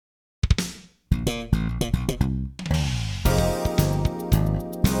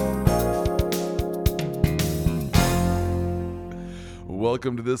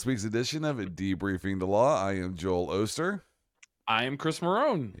Welcome to this week's edition of Debriefing the Law. I am Joel Oster. I am Chris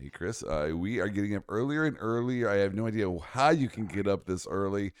Marone. Hey, Chris. We are getting up earlier and earlier. I have no idea how you can get up this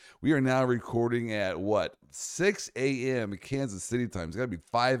early. We are now recording at, 6 a.m. Kansas City time. It's got to be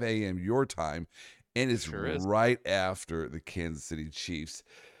 5 a.m. your time, and it's right after the Kansas City Chiefs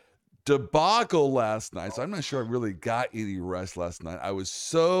debacle last night. So I'm not sure I really got any rest last night. I was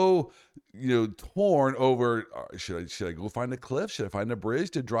so, torn over, should I go find a cliff? Should I find a bridge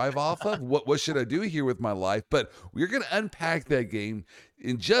to drive off of? What should I do here with my life? But we're going to unpack that game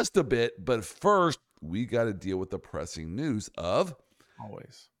in just a bit. But first, we got to deal with the pressing news of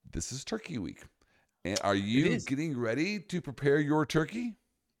this is Turkey Week. And are you getting ready to prepare your turkey?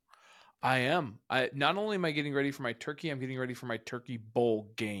 I am. Not only am I getting ready for my turkey, I'm getting ready for my turkey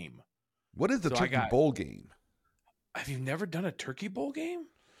bowl game. What is the turkey bowl game? Have you never done a turkey bowl game?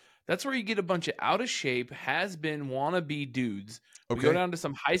 That's where you get a bunch of out of shape, has-been wannabe dudes. We go down to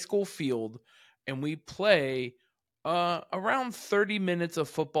some high school field and we play around 30 minutes of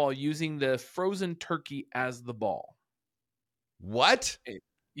football using the frozen turkey as the ball. What?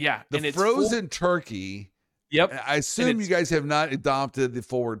 Yeah. The frozen turkey. Yep. I assume you guys have not adopted the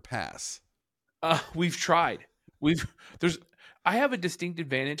forward pass. We've tried. I have a distinct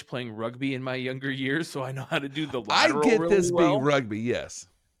advantage playing rugby in my younger years, so I know how to do the lateral. I get this being rugby, yes.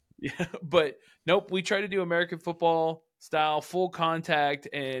 Yeah, but nope. We try to do American football style, full contact,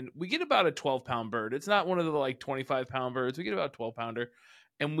 and we get about a 12-pound bird. It's not one of the 25-pound birds. We get about a 12-pounder,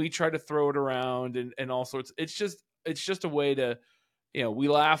 and we try to throw it around and all sorts. It's just a way to, we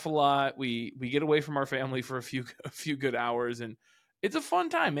laugh a lot. We get away from our family for a few good hours, and it's a fun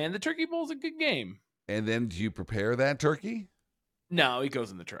time, man. The Turkey Bowl is a good game. And then do you prepare that turkey? No, it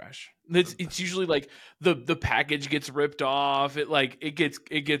goes in the trash. It's usually the package gets ripped off. It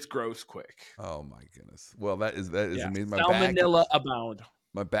gets gross quick. Oh my goodness. Well, that is amazing. Salmonella abound.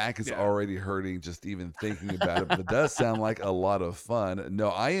 My back is already hurting just even thinking about it, but it does sound like a lot of fun. No,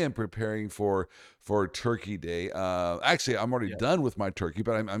 I am preparing for Turkey Day. Actually, I'm already done with my turkey,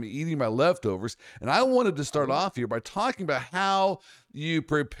 but I'm eating my leftovers. And I wanted to start off here by talking about how you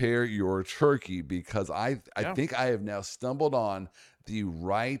prepare your turkey, because I think I have now stumbled on the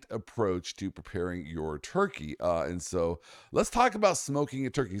right approach to preparing your turkey. And so let's talk about smoking a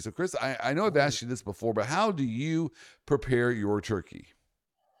turkey. So, Chris, I know I've asked you this before, but how do you prepare your turkey?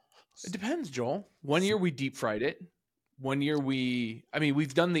 It depends, Joel. One year we deep fried it. One year we've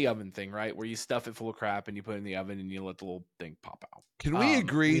done the oven thing, right? Where you stuff it full of crap and you put it in the oven and you let the little thing pop out. Can we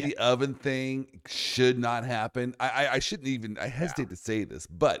agree the oven thing should not happen? I shouldn't even, I hesitate to say this,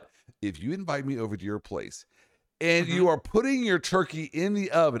 but if you invite me over to your place and you are putting your turkey in the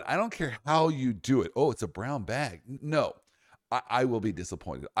oven, I don't care how you do it. Oh, it's a brown bag. No. I will be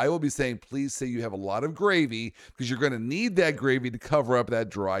disappointed. I will be saying, please say you have a lot of gravy, because you're going to need that gravy to cover up that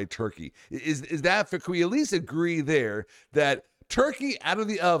dry turkey. Is that fair? Can we at least agree there that turkey out of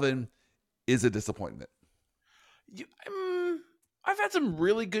the oven is a disappointment? I've had some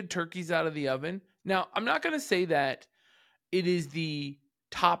really good turkeys out of the oven. Now, I'm not going to say that it is the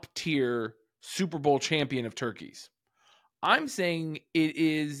top tier Super Bowl champion of turkeys. I'm saying it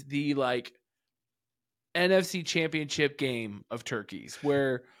is the NFC championship game of turkeys,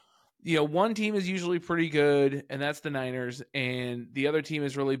 where one team is usually pretty good, and that's the Niners, and the other team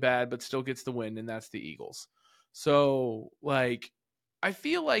is really bad but still gets the win, and that's the Eagles. So I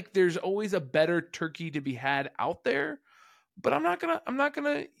feel like there's always a better turkey to be had out there, but I'm not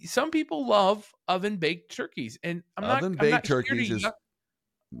gonna some people love oven baked turkeys, and I'm not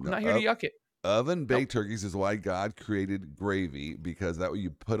here to yuck it. Oven-baked turkeys is why God created gravy, because that way you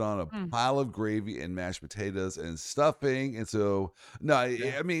put on a pile of gravy and mashed potatoes and stuffing. And so,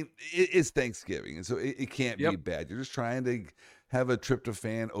 it's Thanksgiving, and so it can't be bad. You're just trying to have a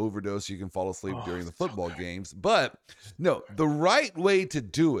tryptophan overdose so you can fall asleep during the football games. But no, the right way to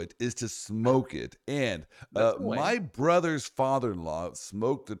do it is to smoke it. And my brother's father-in-law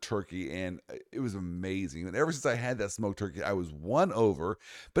smoked the turkey, and it was amazing. And ever since I had that smoked turkey, I was won over.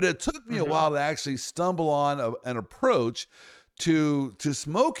 But it took me a while to actually stumble on an approach to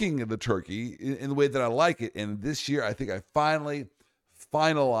smoking the turkey in the way that I like it. And this year, I think I finally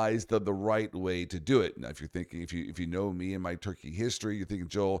finalized the right way to do it. Now, if you're thinking, if you know me and my turkey history, you're thinking,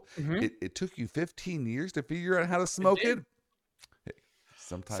 Joel, it took you 15 years to figure out how to smoke it. Hey,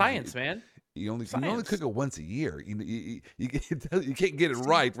 sometimes science, man. You only cook it once a year. You can't get it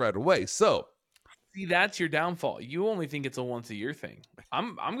right away. So, see, that's your downfall. You only think it's a once a year thing.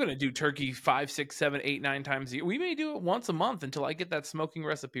 I'm gonna do turkey 5, 6, 7, 8, 9 times a year. We may do it once a month until I get that smoking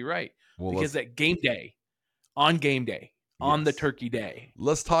recipe right. Because on game day. on the Yes. turkey day.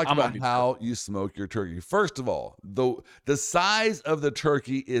 Let's talk I'm gonna about be how perfect. you smoke your turkey. First of all, the size of the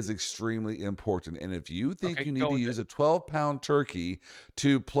turkey is extremely important. And if you think Okay, you need go to with it. use a 12-pound turkey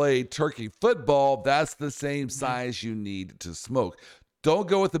to play turkey football, that's the same Mhm. size you need to smoke. Don't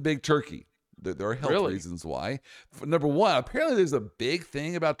go with the big turkey. There are health Really? reasons why. Number one, apparently there's a big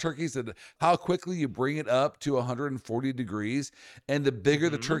thing about turkeys that how quickly you bring it up to 140 degrees. And the bigger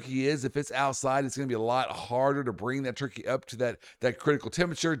the Mhm. turkey is, if it's outside, it's going to be a lot harder to bring that turkey up to that critical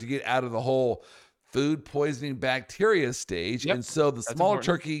temperature to get out of the whole food poisoning bacteria stage. Yep, And so the that's smaller important.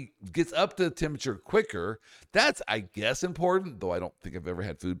 turkey gets up to temperature quicker. That's, I guess, important, though I don't think I've ever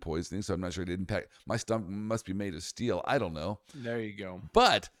had food poisoning. So I'm not sure it impact my stomach must be made of steel. I don't know. There you go.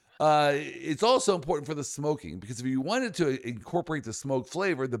 But it's also important for the smoking because if you wanted to incorporate the smoke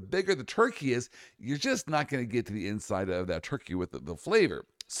flavor, the bigger the turkey is, you're just not going to get to the inside of that turkey with the flavor.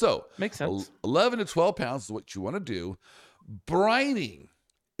 So Makes sense. 11 to 12 pounds is what you want to do. Brining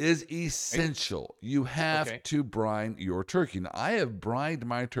is Okay. essential. You have Okay. to brine your turkey. Now, I have brined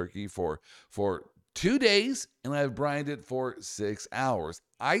my turkey for 2 days and I've brined it for 6 hours.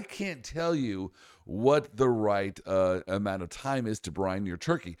 I can't tell you what the right amount of time is to brine your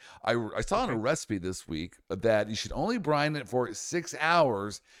turkey. I saw in a Okay. recipe this week that you should only brine it for 6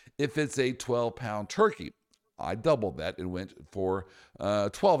 hours if it's a 12-pound turkey. I doubled that and went for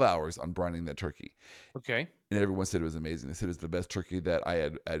 12 hours on brining that turkey. Okay. And everyone said it was amazing. They said it was the best turkey that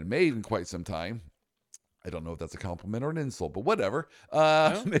I had made in quite some time. I don't know if that's a compliment or an insult, but whatever.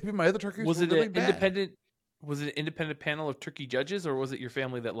 No? Maybe my other turkeys Was were it an really bad. independent was it an independent panel of turkey judges, or was it your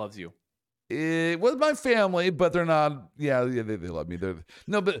family that loves you? It was my family, but they're not. Yeah, they love me. They're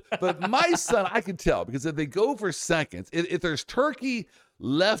no, but my son, I can tell because if they go for seconds, if there's turkey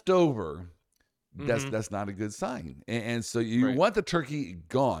left over, Mhm. that's not a good sign. And so you Right. want the turkey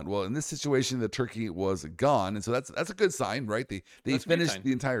gone. Well, in this situation, the turkey was gone, and so that's a good sign, right? They That's a good finished sign.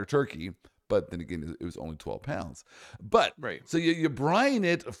 the entire turkey, but then again, it was only 12 pounds. But Right. so you brine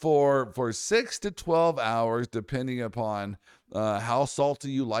it for 6 to 12 hours, depending upon how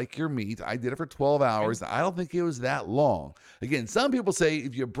salty you like your meat. I did it for 12 Okay. hours. I don't think it was that long. Again, some people say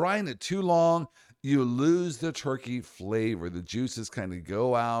if you brine it too long, you lose the turkey flavor. The juices kind of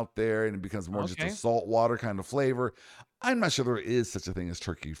go out there and it becomes more just a Okay. salt water kind of flavor. I'm not sure there is such a thing as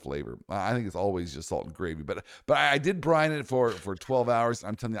turkey flavor. I think it's always just salt and gravy. But I did brine it for 12 hours.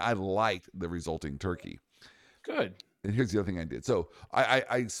 I'm telling you, I liked the resulting turkey. Good. And here's the other thing I did. So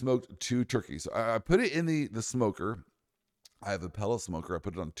I smoked 2 turkeys. I put it in the smoker. I have a pellet smoker. I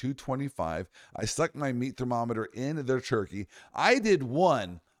put it on 225. I stuck my meat thermometer in the turkey. I did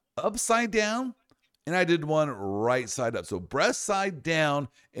one upside down and I did one right side up. So breast side down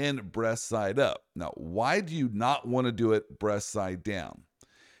and breast side up. Now, why do you not want to do it breast side down?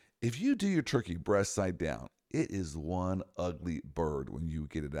 If you do your turkey breast side down, it is one ugly bird when you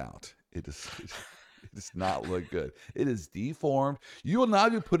get it out. It is it does not look good. It is deformed. You will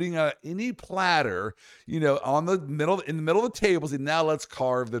not be putting any platter, on the middle in the middle of the table. Saying, now let's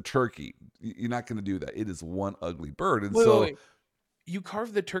carve the turkey. You're not going to do that. It is one ugly bird, and Wait, wait, so wait. You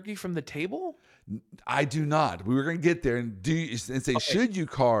carved the turkey from the table? I do not. We were going to get there and say, Okay. should you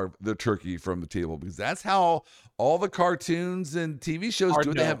carve the turkey from the table? Because that's how all the cartoons and TV shows do Hard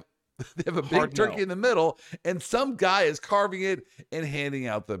it. They no. have they have a big Hard turkey no. in the middle, and some guy is carving it and handing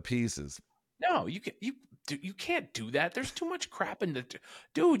out the pieces. No, you can't do that. There's too much crap in the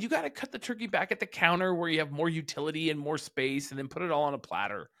dude. You got to cut the turkey back at the counter where you have more utility and more space, and then put it all on a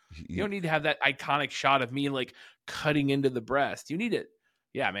platter. You You, don't need to have that iconic shot of me like cutting into the breast. You need it,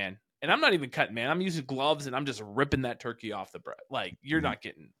 yeah, man. And I'm not even cutting, man. I'm using gloves and I'm just ripping that turkey off the breast. Like you're you, not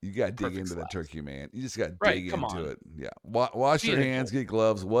getting you got to dig perfect into that slice, turkey, man. You just got to right? dig Come into on, it. Yeah. Wash be your an hands, adult, get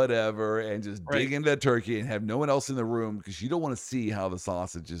gloves, whatever, and just dig right? into that turkey and have no one else in the room because you don't want to see how the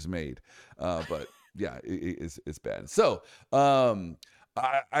sausage is made. But yeah, it's bad. So,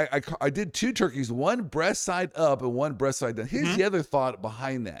 I did 2 turkeys, one breast side up and one breast side down. Here's Hmm. the other thought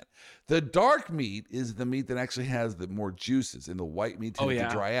behind that. The dark meat is the meat that actually has the more juices, and the white meat Oh tends to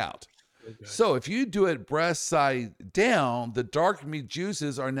yeah, dry out. so good. So if you do it breast side down, the dark meat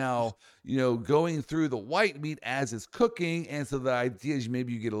juices are now, going through the white meat as it's cooking. And so the idea is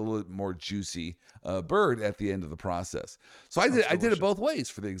maybe you get a little bit more juicy bird at the end of the process. So Sounds I did it delicious. both ways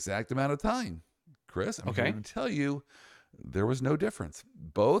for the exact amount of time. Chris, I'm here Okay. to tell you there was no difference.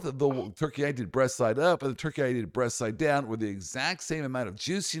 Both of the turkey I did breast side up and the turkey I did breast side down were the exact same amount of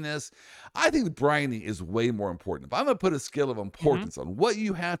juiciness. I think the brining is way more important. If I'm going to put a scale of Hmm. importance on what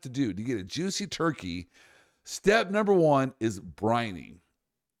you have to do to get a juicy turkey, step number 1 is brining.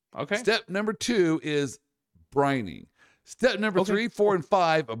 Okay. Step number 2 is brining. Step number Okay. 3, 4, and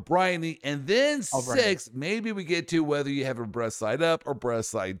 5 of brining, and then All right. 6, maybe we get to whether you have a breast side up or breast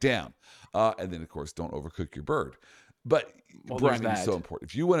side down. And then, of course, don't overcook your bird. But Well, there's brining is so that. important.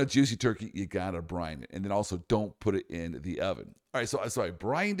 If you want a juicy turkey, you gotta brine it, and then also don't put it in the oven. All right, so I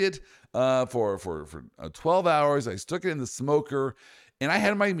brined it for 12 hours. I stuck it in the smoker, and I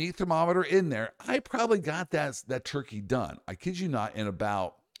had my meat thermometer in there. I probably got that turkey done. I kid you not, in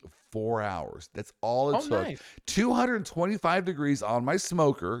about 4 hours. That's all it Oh, took. nice. 225 degrees on my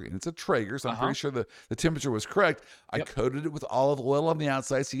smoker, and it's a Traeger, so I'm Uh-huh. pretty sure the temperature was correct. I Yep. coated it with olive oil on the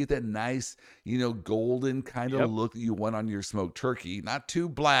outside so you get that nice, golden kind of Yep. look that you want on your smoked turkey, not too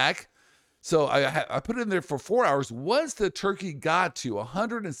black. So I put it in there for 4 hours. Once the turkey got to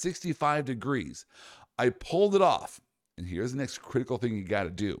 165 degrees, I pulled it off. And here's the next critical thing you got to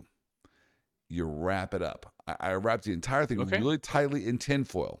do. You wrap it up. I wrapped the entire thing Okay. really tightly in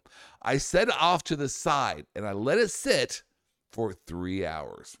tinfoil. I set it off to the side and I let it sit for 3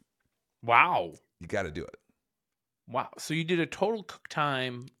 hours. Wow. You got to do it. Wow. So you did a total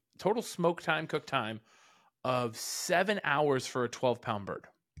smoke time, cook time of 7 hours for a 12-pound bird.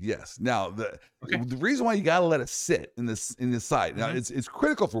 Yes. Now the Okay. reason why you gotta let it sit in the side. Now Mhm. it's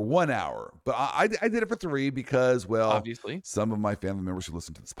critical for 1 hour, but I did it for 3 because Obviously. some of my family members who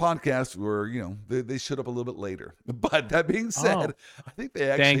listen to this podcast were they showed up a little bit later. But that being said, I think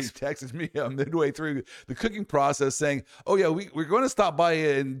they actually Thanks. texted me midway through the cooking process saying, "Oh yeah, we're going to stop by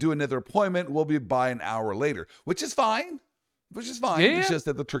and do another appointment. We'll be by an hour later," which is fine. Yeah. It's just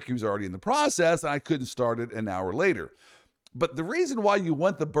that the turkey was already in the process and I couldn't start it an hour later. But the reason why you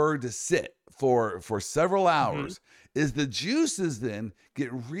want the bird to sit for several hours is the juices then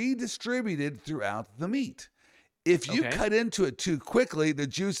get redistributed throughout the meat. If you Okay. cut into it too quickly, the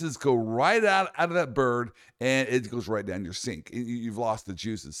juices go right out of that bird and it goes right down your sink. You've lost the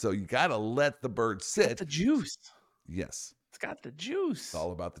juices. So you got to let the bird Got sit. the juice. Yes, It's got the juice. it's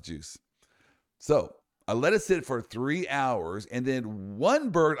all about the juice. So I let it sit for 3 hours, and then one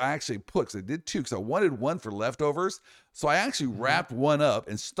bird I actually put, because I did 2, because I wanted one for leftovers. So I actually wrapped one up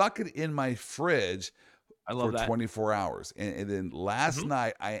and stuck it in my fridge I for love that. 24 hours. And then last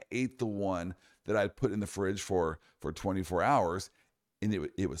night I ate the one that I put in the fridge for 24 hours. And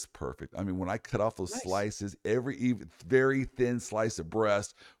it was perfect. I mean, when I cut off those Nice. slices, every very thin slice of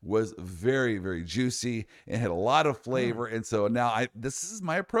breast was very, very juicy and had a lot of flavor. And so now this is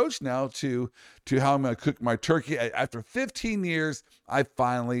my approach now to how I'm going to cook my turkey. After 15 years, I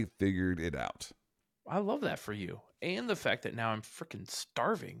finally figured it out. I love that for you. And the fact that now I'm freaking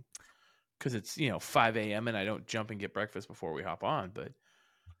starving because it's, 5 a.m. and I don't jump and get breakfast before we hop on. But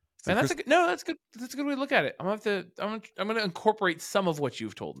So man, that's Chris, a good, no, that's good. That's a good way to look at it. I'm going to incorporate some of what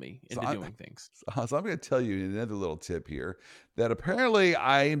you've told me into doing things. so I'm going to tell you another little tip here that apparently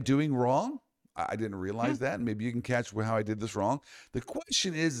I am doing wrong. I didn't realize that. And maybe you can catch how I did this wrong. The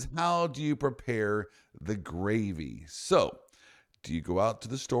question is, how do you prepare the gravy? So, do you go out to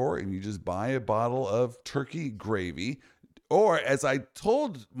the store and you just buy a bottle of turkey gravy? Or, as I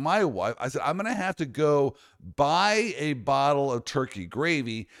told my wife, I said, I'm going to have to go buy a bottle of turkey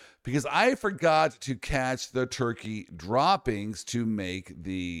gravy because I forgot to catch the turkey droppings to make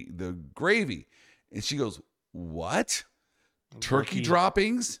the gravy. And she goes, "What? Turkey Rookie.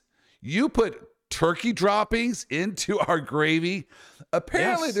 droppings? You put turkey droppings into our gravy?"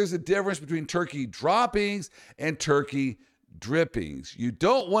 Apparently, Yes. there's a difference between turkey droppings and turkey drippings. You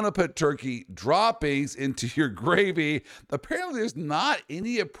don't want to put turkey droppings into your gravy. Apparently, there's not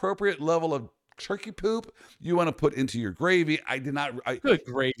any appropriate level of turkey poop you want to put into your gravy. I did not. Good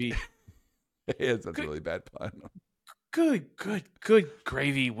gravy. That's a really bad pun. Good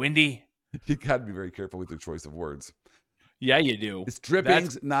gravy, Wendy. You got to be very careful with your choice of words. Yeah, you do. It's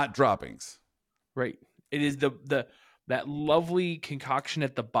drippings, not droppings. Right. It is that lovely concoction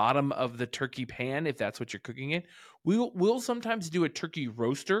at the bottom of the turkey pan, if that's what you're cooking in. We'll sometimes do a turkey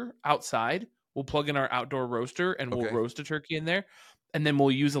roaster outside. We'll plug in our outdoor roaster and we'll Okay. roast a turkey in there. And then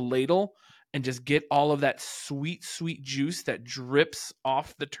we'll use a ladle and just get all of that sweet, sweet juice that drips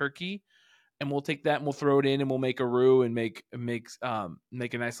off the turkey. And we'll take that and we'll throw it in and we'll make a roux and make a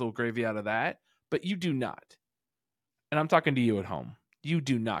nice little gravy out of that. But you do not. And I'm talking to you at home. You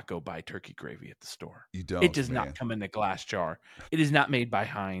do not go buy turkey gravy at the store. You don't. It does man. not come in a glass jar. It is not made by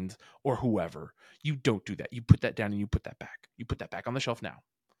Heinz or whoever. You don't do that. You put that down and you put that back. You put that back on the shelf now.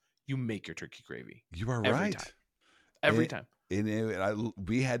 You make your turkey gravy. You are Every right. time. Every time.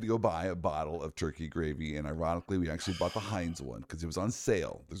 We had to go buy a bottle of turkey gravy, and ironically, we actually bought the Heinz one because it was on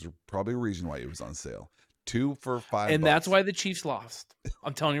sale. There's probably a reason why it was on sale. 2 for $5. And that's why the Chiefs lost.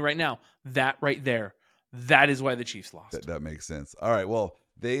 I'm telling you right now, that right there, that is why the Chiefs lost. That makes sense. All right. Well,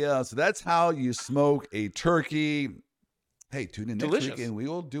 so that's how you smoke a turkey. Hey, tune in next week Delicious, and we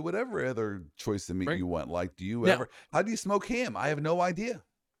will do whatever other choice of meat right? you want. Like, Now, how do you smoke ham? I have no idea.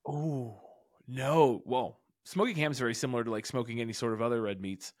 oh no, well, smoking ham is very similar to like smoking any sort of other red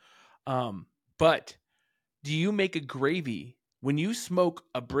meats. But do you make a gravy when you smoke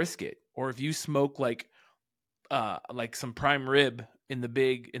a brisket, or if you smoke like some prime rib in the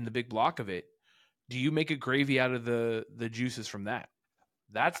big block of it? Do you make a gravy out of the juices from that?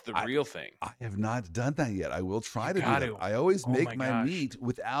 That's the I real thing. I have not done that yet. I will You try to do got that. to. I always Oh make my my gosh. meat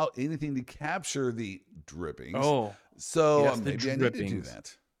without anything to capture the drippings. Oh, So yes, the maybe I need to do drippings.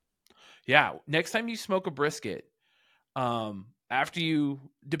 that. Yeah, next time you smoke a brisket, after you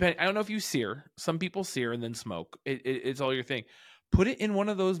depend, I don't know if you sear. Some people sear and then smoke. It's all your thing. Put it in one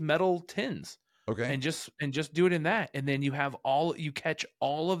of those metal tins Okay. and just do it in that, and then you catch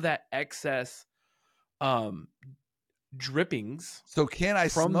all of that excess um drippings So can I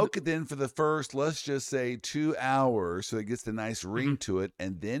from the, smoke it then for the first, let's just say 2 hours, so it gets the nice ring Mhm. to it,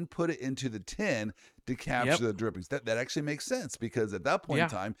 and then put it into the tin to capture Yep. the drippings? That actually makes sense because at that point in Yeah.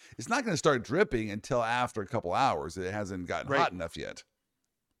 time, it's not going to start dripping until after a couple hours. It hasn't gotten Right. hot enough yet.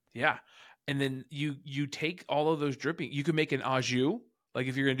 Yeah. And then you take all of those dripping. You can make an au jus. Like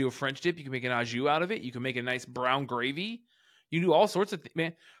if you're gonna do a French dip, you can make an au jus out of it. You can make a nice brown gravy. You can do all sorts of things,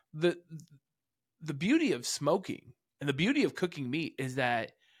 man. The the beauty of smoking and the beauty of cooking meat is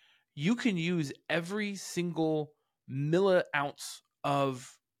that you can use every single milliounce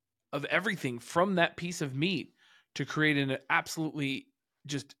of everything from that piece of meat to create an absolutely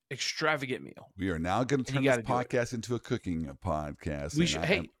just extravagant meal. We are now going to And you turn got this to do it. podcast into a cooking podcast, We and should. I'm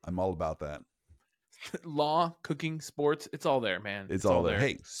Hey, I'm all about that. law, cooking, sports, it's all there, man. It's It's all all there. there.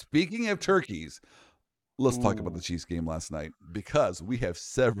 Hey, speaking of turkeys, let's talk about the Ooh. Chiefs game last night because we have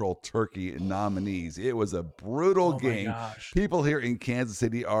several turkey nominees. It was a brutal Oh my game. gosh. People here in Kansas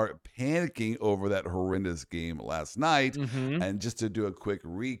City are panicking over that horrendous game last night. Mhm. And just to do a quick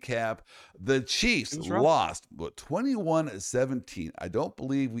recap, the It Chiefs was rough. lost 21-17. I don't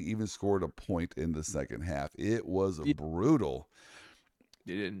believe we even scored a point in the second half. It was Yeah, brutal.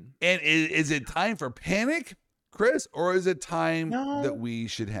 they didn't. And is it time for panic, Chris, or is it time that No. we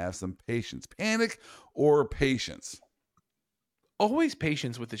should have some patience? Panic or patience? Always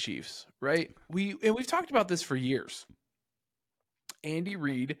patience with the Chiefs, right? We've talked about this for years. Andy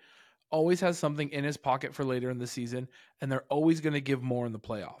Reid always has something in his pocket for later in the season, and they're always going to give more in the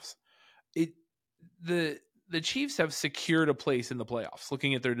playoffs. It the the Chiefs have secured a place in the playoffs,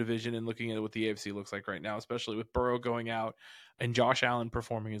 looking at their division and looking at what the AFC looks like right now, especially with Burrow going out and Josh Allen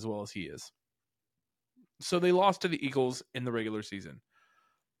performing as well as he is. So they lost to the Eagles in the regular season.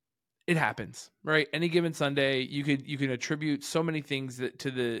 It happens, right? Any given Sunday, you can attribute so many things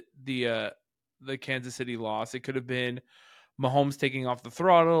to the Kansas City loss. It could have been Mahomes taking off the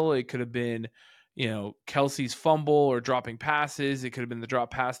throttle. It could have been, Kelsey's fumble or dropping passes. It could have been the drop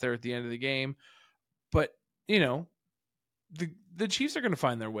pass there at the end of the game. But you know, the Chiefs are going to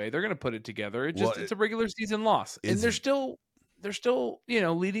find their way. They're going to put it together. Well, It's a regular season loss, and it's they're still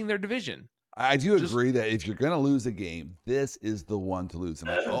leading their division. I do Just agree that if you're going to lose a game, this is the one to lose. And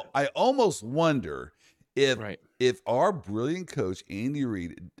I almost wonder if right. our brilliant coach Andy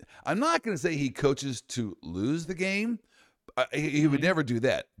Reid, I'm not going to say he coaches to lose the game. He would Mhm. never do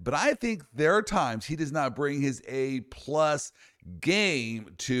that. But I think there are times he does not bring his A plus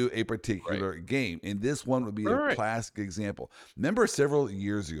game to a Right. particular game. And this one would be a Right. classic example. Remember several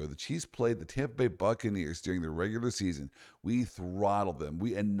years ago, the Chiefs played the Tampa Bay Buccaneers during the regular season. We throttled them.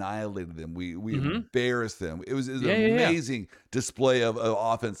 We annihilated them. We Mhm. embarrassed them. It was an Yeah, yeah, yeah. amazing display of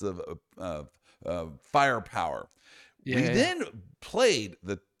offensive firepower. Yeah, We yeah, yeah. then played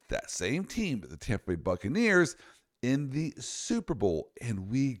that same team, the Tampa Bay Buccaneers, in the Super Bowl, and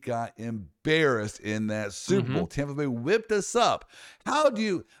we got embarrassed in that Super Bowl. Mhm. Tampa Bay whipped us up. I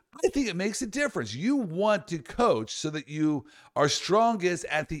think it makes a difference. You want to coach so that you are strongest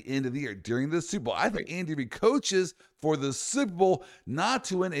at the end of the year during the Super Bowl. I think Right. Andy Reid coaches for the Super Bowl, not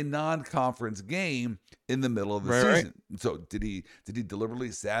to win a non-conference game in the middle of the Right, right. season. So did he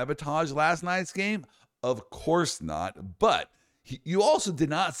deliberately sabotage last night's game? Of course not. But you also did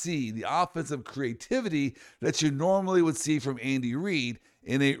not see the offensive creativity that you normally would see from Andy Reid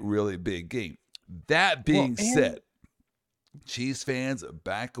in a really big game. That Well, being and said, Chiefs fans,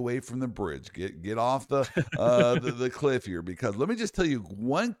 back away from the bridge. Get off the cliff here, because let me just tell you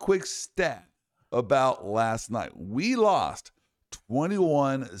one quick stat about last night. We lost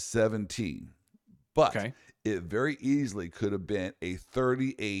 21-17, but okay. it very easily could have been a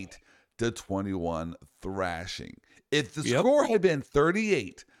 38-21 thrashing. If the Yep. score had been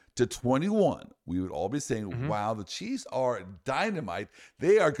 38-21, we would all be saying, Mhm. wow, the Chiefs are dynamite.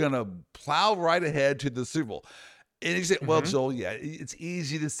 They are going to plow right ahead to the Super Bowl. And you say, well, Mhm. Joel, yeah, it's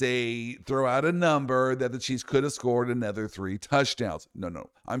easy to say, throw out a number that the Chiefs could have scored another 3 touchdowns. No, no.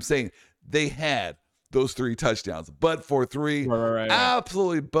 I'm saying they had those 3 touchdowns, but for three Right, right, right, right.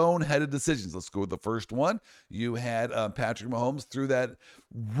 absolutely boneheaded decisions. Let's go with the first one. You had Patrick Mahomes threw that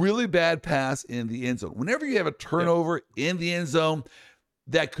really bad pass in the end zone. Whenever you have a Yep. turnover in the end zone,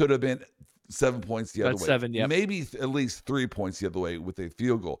 that could have been 7 points the other That's way, 7, yep. maybe at least 3 points the other way with a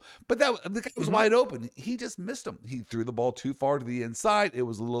field goal. But the guy was Mhm. wide open. He just missed him. He threw the ball too far to the inside. It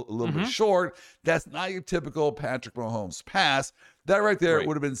was a little bit Mhm. short. That's not your typical Patrick Mahomes pass. That right there Right.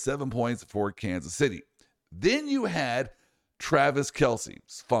 would have been 7 points for Kansas City. Then you had Travis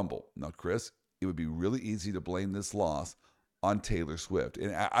Kelce's fumble. Now, Chris, it would be really easy to blame this loss on Taylor Swift.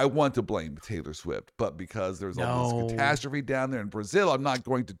 And I want to blame Taylor Swift, but because there's all this No. catastrophe down there in Brazil, I'm not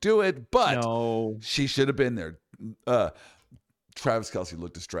going to do it. But No. she should have been there. Uh, Travis Kelce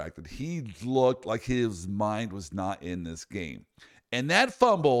looked distracted. He looked like his mind was not in this game. And that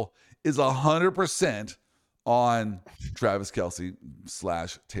fumble is 100% on Travis Kelce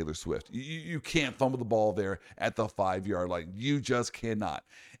 / Taylor Swift. You can't fumble the ball there at the 5 yard line. You just cannot.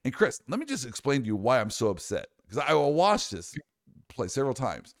 And Chris, let me just explain to you why I'm so upset. Because I will watch this play several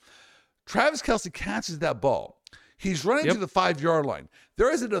times. Travis Kelce catches that ball. He's running to Yep. the 5 yard line.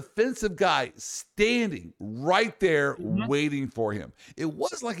 There is a defensive guy standing right there Mhm. waiting for him. It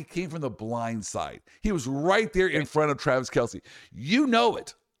was like it came from the blind side. He was right there in front of Travis Kelce. You know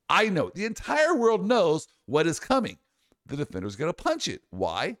it. I know it. The entire world knows what is coming. The defender's going to punch it.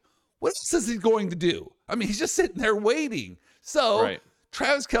 Why? What else is he going to do? I mean, he's just sitting there waiting. So, Right.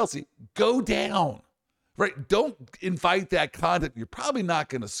 Travis Kelce, go down. Right? Don't invite that contact. You're probably not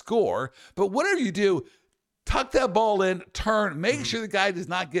going to score, but whatever you do, tuck that ball in, turn, make Mhm. sure the guy does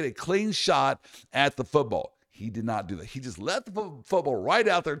not get a clean shot at the football. He did not do that. He just let the football right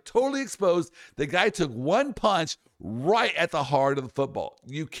out there, totally exposed. The guy took one punch right at the heart of the football.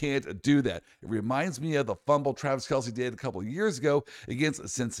 You can't do that. It reminds me of the fumble Travis Kelce did a couple of years ago against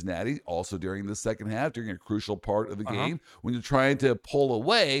Cincinnati, also during the second half, during a crucial part of the Uh-huh. game when you're trying to pull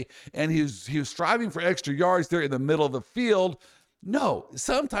away, and he was striving for extra yards there in the middle of the field. No,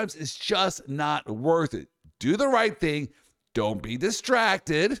 sometimes it's just not worth it. Do the right thing. Don't be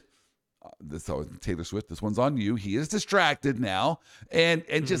distracted. This Taylor Swift. This one's on you. He is distracted now, and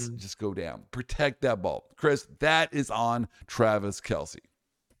just Mhm. go down. Protect that ball, Chris. That is on Travis Kelce.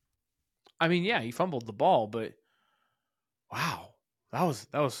 I mean, yeah, he fumbled the ball, but wow, that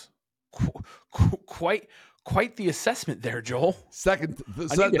was quite the assessment there, Joel. Second, I need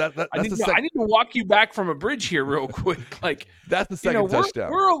to that's the I second. need to walk you back from a bridge here real quick. Like, That's the you know, second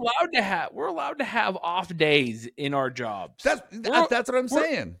touchdown. we're allowed to have off days in our jobs. That's what I'm We're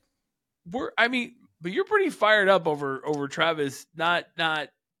saying. I mean, but you're pretty fired up over Travis not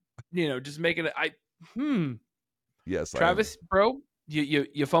just making it. Yes, I am. Travis, bro,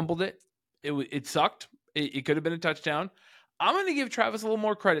 you fumbled it. It sucked. It could have been a touchdown. I'm going to give Travis a little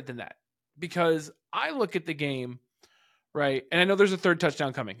more credit than that because I look at the game, right, and I know there's a third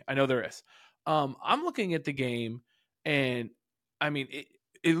touchdown coming. I know there is. I'm looking at the game, and I mean,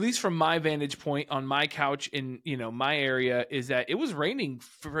 at least from my vantage point on my couch in my area, is that it was raining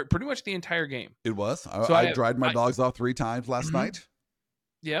for pretty much the entire game. It was. So I dried my I dogs off 3 times last mhm. night.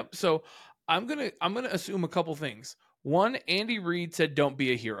 Yep. So I'm gonna assume a couple things. One, Andy Reid said, "Don't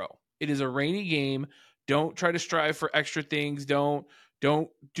be a hero. It is a rainy game. Don't try to strive for extra things. Don't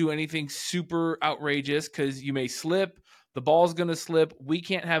do anything super outrageous because you may slip. The ball's gonna slip. We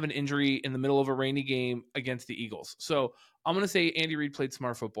can't have an injury in the middle of a rainy game against the Eagles." So I'm gonna say Andy Reid played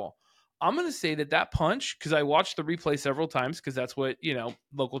smart football. I'm gonna say that punch because I watched the replay several times because that's what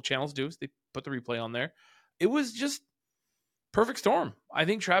local channels do is they put the replay on there. It was just perfect storm. I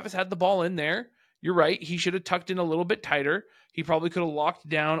think Travis had the ball in there. You're right. He should have tucked in a little bit tighter. He probably could have locked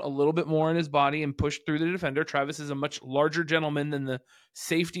down a little bit more in his body and pushed through the defender. Travis is a much larger gentleman than the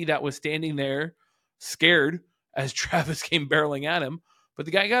safety that was standing there scared as Travis came barreling at him. But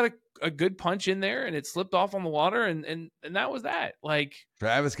the guy got a good punch in there and it slipped off on the water and that was that. Like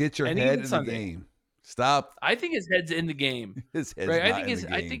Travis, get your any head given in the Sunday. game. Stop. I think his head's in the game. His head's Right. not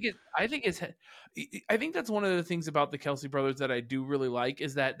in the game. I think that's one of the things about the Kelsey brothers that I do really like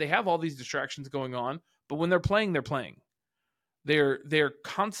is that they have all these distractions going on, but when they're playing, they're playing. They're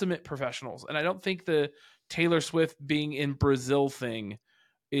consummate professionals. And I don't think the Taylor Swift being in Brazil thing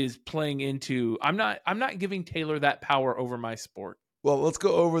is playing into I'm not giving Taylor that power over my sport. Well, let's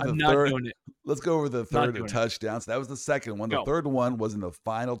go over the I'm not third. doing it. Let's go over the Not third doing it. touchdown. So that was the second one. The Go. third one was in the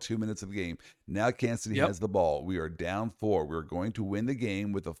final 2 minutes of the game. Now Kansas City Yep. has the ball. We are down 4. We're going to win the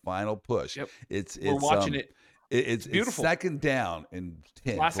game with the final push. Yep. It's We're watching it. it's beautiful. second down and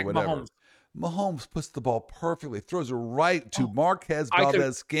 10 for Classic whatever. Mahomes. Mahomes puts the ball perfectly, throws it right to Oh, Marquez I could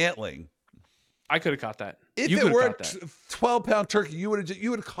Valdez-Scantling. I could have caught that. If You it could have were a caught that. 12-pound turkey, you would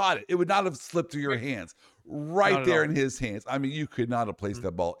have caught it. It would not have slipped through your Right. hands. Not Right at there all. in his hands. I mean, you could not have placed Mhm.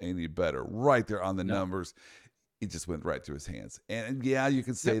 that ball any better. Right there on the No. numbers. It just went right through his hands. And yeah, you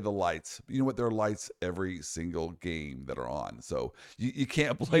can say Yep. the lights. You know what? There are lights every single game that are on. So you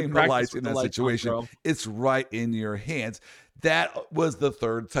can't You blame the practice lights with in the that lights on, situation. bro. It's right in your hands. That was the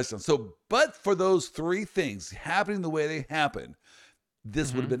third touchdown. So, but for those three things happening the way they happened,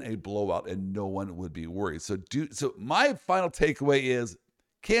 this would have Mhm. been a blowout and no one would be worried. So my final takeaway is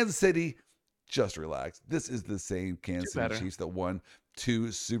Kansas City, just relax. This is the same Do Kansas City better. Chiefs that won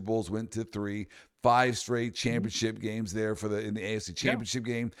 2 Super Bowls, went to 3, 5 straight Mhm. championship games there in the AFC Yeah. Championship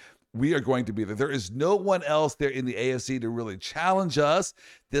game. We are going to be there. There is no one else there in the AFC to really challenge us.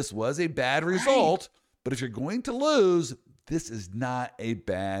 This was a bad Right. result, but if you're going to lose, this is not a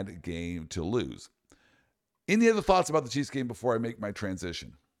bad game to lose. Any other thoughts about the Chiefs game before I make my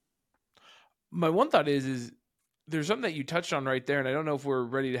transition? My one thought is there's something that you touched on right there, and I don't know if we're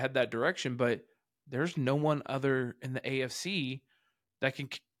ready to head that direction, but there's no one other in the AFC that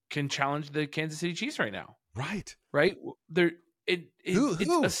can challenge the Kansas City Chiefs right now. Right. Right? There it's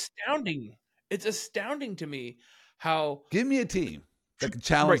Who? astounding. It's astounding to me how Give me a team that can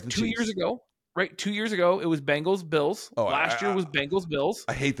challenge right, the 2 years Chiefs. ago, right? 2 years ago, it was Bengals Bills. Oh, Last year was Bengals Bills,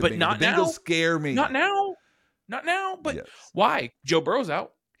 I hate the but Bengals. The not Bengals now. scare Not me. now. Not now. But Yes. why? Joe Burrow's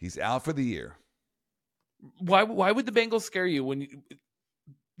out. He's out for the year. Why would the Bengals scare you when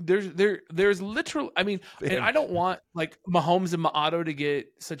there's literal I mean, and I don't want like Mahomes and Maato to get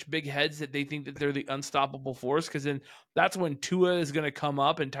such big heads that they think that they're the unstoppable force, because then that's when Tua is going to come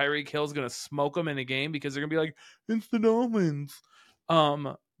up and Tyreek Hill is going to smoke them in a game because they're going to be like, it's the Dolphins.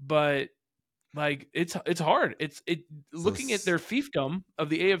 But like it's hard. Looking at So their fiefdom of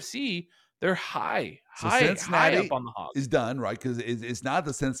the AFC, they're high up Cincinnati on the Hogs. is done, right? Because it's not the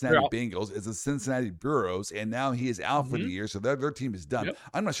They're Cincinnati out. Bengals, it's the Cincinnati Burrows, and now he is out for the Mhm. year, so their team is done. Yep.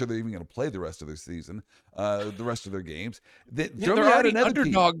 I'm not sure they're even going to play the rest of their season, the rest of their games. Yeah, Throw they're me out already another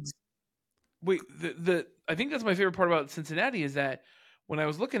team. underdogs. Wait, the I think that's my favorite part about Cincinnati is that when I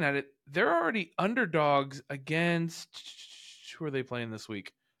was looking at it, they're already underdogs against who are they playing this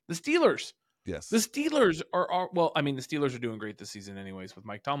week? The Steelers. Yes. The Steelers are well, I mean, the Steelers are doing great this season anyways with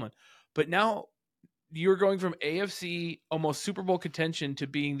Mike Tomlin. But now you're going from AFC almost Super Bowl contention to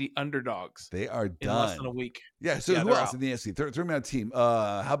being the underdogs They are in less than a done. week. Yeah, so Yeah, who they're else out. in the AFC? Throw me out a team.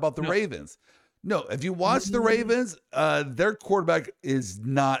 How about the No. Ravens? No, if you watch the Mm, Ravens, their quarterback is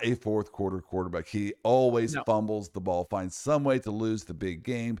not a fourth quarter quarterback. He always no. fumbles the ball, finds some way to lose the big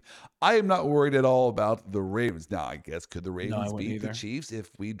game. I am not worried at all about the Ravens. Now, I guess could the No, I Ravens wouldn't beat the either. Chiefs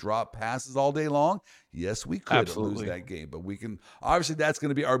if we drop passes all day long? Yes, we could lose Absolutely. that game, but we can obviously that's going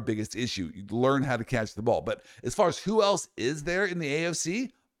to be our biggest issue. You learn how to catch the ball. But as far as who else is there in the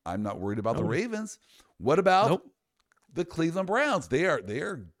AFC, I'm not worried about the Nobody. Ravens. What about Nope. the Cleveland Browns? They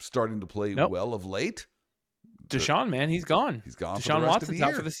are starting to play Nope. well of late. Deshaun, man, he's gone. He's gone for the Deshaun rest of the Watson's out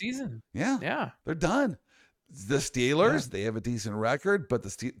for year. the season. Yeah, Yeah. they're done. The Yeah. Steelers, they have a decent record, but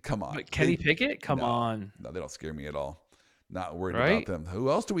come on. But Kenny Pickett, come No, on. no, they don't scare me at all. Not worried about Right? them. Who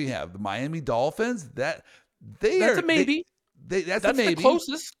else do we have? The Miami Dolphins. That's a maybe. That's a That's the maybe.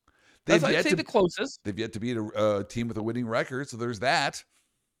 closest. They've I'd yet say to the closest. they've yet to beat a team with a winning record, so there's that.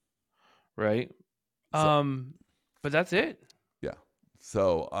 Right. So But that's it. yeah.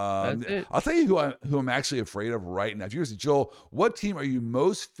 So That's it. I'll tell you who I'm actually afraid of right now. If you were to say, Joel, what team are you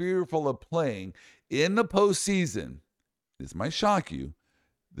most fearful of playing in the postseason? This might shock you.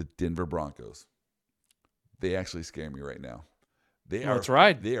 The Denver Broncos. They actually scare me right now. That's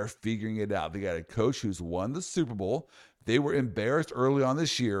right. They are figuring it out. They got a coach who's won the Super Bowl. They were embarrassed early on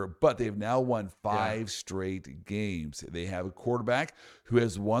this year, but they've now won 5 straight games. They have a quarterback who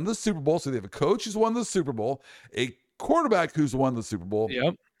has won the Super Bowl. So they have a coach who's won the Super Bowl, a quarterback who's won the Super Bowl,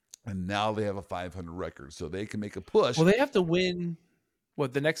 Yep. and now they have a 500 record. So they can make a push. Well, they have to win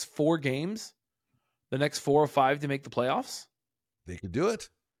the next 4 games? The next 4 or 5 to make the playoffs? They could do it.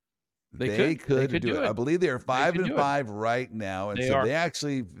 They could do it. I believe they are 5 could and do it. 5 right now, and They so are.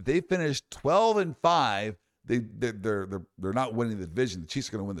 they finished 12 and 5. They're not winning the division. The Chiefs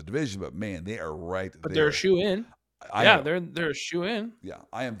are going to win the division, but man, they are right But there. they're a shoe in. I They're a shoe in. Yeah,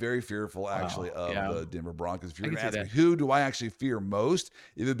 I am very fearful actually Wow. of Yeah. the Denver Broncos. If you're I going can to see ask me that. who do I actually fear most,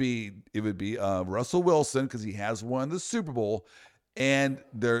 it would be Russell Wilson because he has won the Super Bowl, and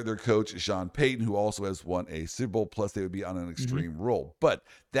their coach Sean Payton, who also has won a Super Bowl. Plus, they would be on an extreme roll. But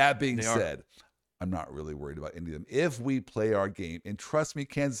that being They are. said, I'm not really worried about any of them. If we play our game, and trust me,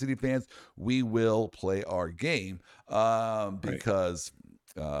 Kansas City fans, we will play our game because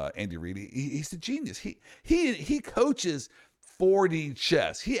Andy Reid. He's a genius. He coaches 4D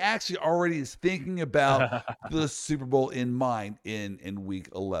chess. He actually already is thinking about the Super Bowl in mind in week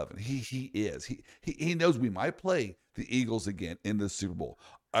 11. He is. He knows we might play the Eagles again in the Super Bowl.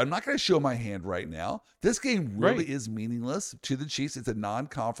 I'm not going to show my hand right now. This game really Right. is meaningless to the Chiefs. It's a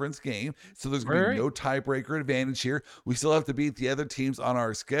non-conference game, so there's going to be Right. no tiebreaker advantage here. We still have to beat the other teams on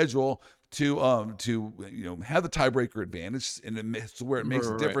our schedule to have the tiebreaker advantage, and it's where it makes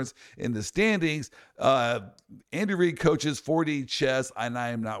a Right. difference in the standings. Andy Reid coaches 4D chess, and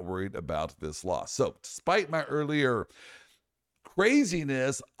I am not worried about this loss. So, despite my earlier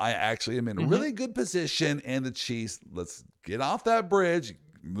craziness, I actually am in a really good position. And the Chiefs, let's get off that bridge,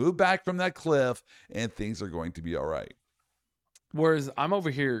 move back from that cliff, and things are going to be all right. Whereas I'm over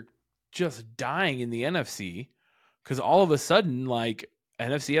here just dying in the NFC because all of a sudden, like,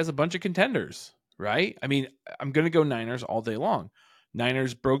 NFC has a bunch of contenders, right? I mean, I'm going to go Niners all day long.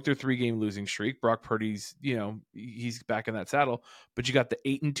 Niners broke their 3-game losing streak. Brock Purdy's, he's back in that saddle. But you got the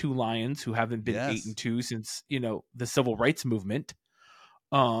 8-2 Lions, who haven't been Yes. 8-2 since, the civil rights movement.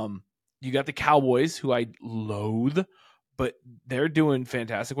 You got the Cowboys, who I loathe, but they're doing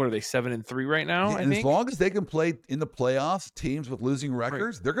fantastic. What are they, 7-3 right now? I And as think. long as they can play in the playoffs, teams with losing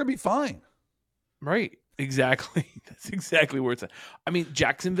records, they're going to be fine. Right. Exactly. That's exactly where it's at. I mean,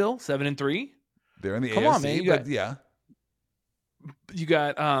 Jacksonville, 7-3. They're in the Come AFC, on, man. but yeah. You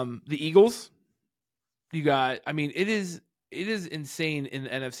got the Eagles. You got, I mean, it is insane in the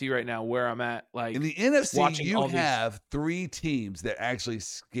NFC right now where I'm at. Like, In the NFC, watching you all these- have 3 teams that actually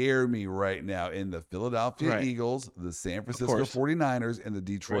scare me right now in the Philadelphia Right. Eagles, the San Francisco course. 49ers, and the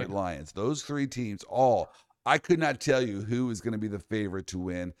Detroit Right. Lions. Those 3 teams I could not tell you who is going to be the favorite to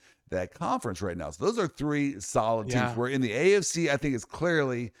win that conference right now. So those are 3 solid teams. Yeah. Where in the AFC, I think it's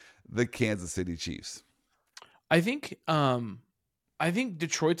clearly the Kansas City Chiefs. I think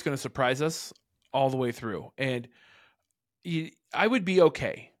Detroit's going to surprise us all the way through. And I would be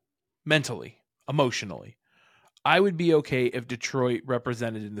okay mentally, emotionally. I would be okay if Detroit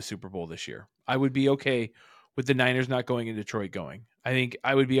represented in the Super Bowl this year. I would be okay with the Niners not going and Detroit going. I think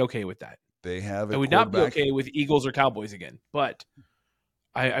I would be okay with that. They have I a would not be quarterback. okay with Eagles or Cowboys again, but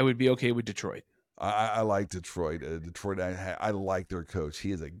I would be okay with Detroit. I like Detroit. Detroit, I like their coach.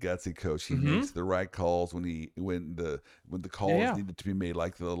 He is a gutsy coach. He Mhm. makes the right calls when the calls Yeah. needed to be made.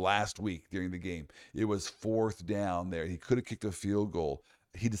 Like the last week during the game, it was 4th down there. He could have kicked a field goal.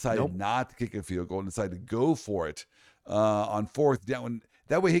 He decided Nope. not to kick a field goal and decided to go for it on 4th down.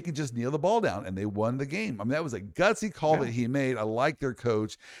 That way he could just kneel the ball down, and they won the game. I mean, that was a gutsy call that he made. I like their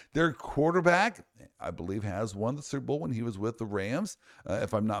coach. Their quarterback, I believe, has won the Super Bowl when he was with the Rams,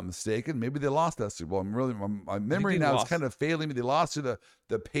 if I'm not mistaken. Maybe they lost that Super Bowl. My memory now is kind of failing me. They lost to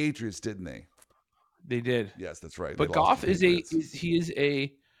the Patriots, didn't they? They did. Yes, that's right. But They lost Goff to the Patriots. he is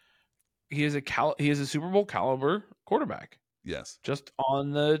a Super Bowl caliber quarterback. Yes. Just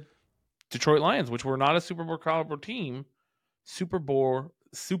on the Detroit Lions, which were not a Super Bowl caliber team. Super Bowl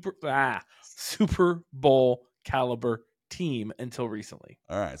caliber team until recently.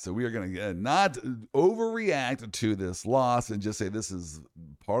 All right, so we are going to not overreact to this loss and just say this is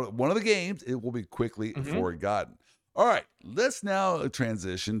one of the games. It will be quickly forgotten. All right, let's now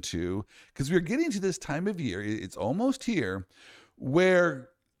transition to, because we're getting to this time of year, it's almost here, where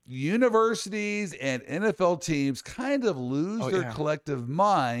universities and NFL teams kind of lose their collective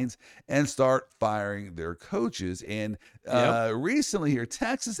minds and start firing their coaches. And recently here,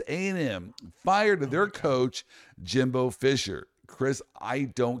 Texas A&M fired their coach, Jimbo Fisher. Chris, I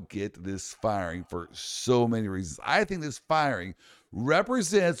don't get this firing for so many reasons. I think this firing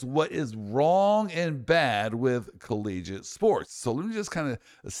represents what is wrong and bad with collegiate sports. So let me just kind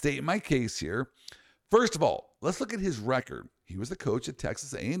of state my case here. First of all, let's look at his record. He was the coach at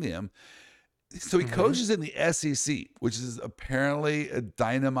Texas A&M. So he coaches in the SEC, which is apparently a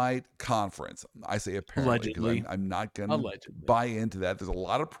dynamite conference. I say apparently because Allegedly. I'm not going to buy into that. There's a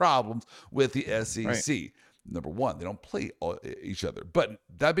lot of problems with the SEC. Right. Number one, they don't play each other. But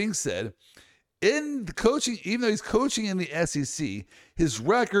that being said, in the coaching, even though he's coaching in the SEC, his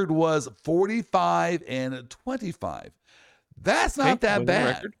record was 45-25. That's not that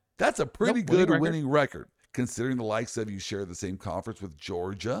bad. Record. That's a pretty good winning record, considering the likes of you share the same conference with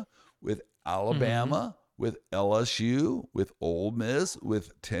Georgia, with Alabama, with LSU, with Ole Miss,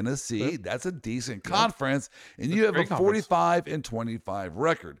 with Tennessee. That's a decent conference, and you have a 45-25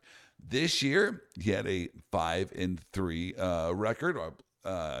 record. This year, he had a 5-3 record,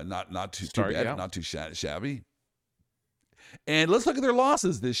 not too bad, not too shabby. And let's look at their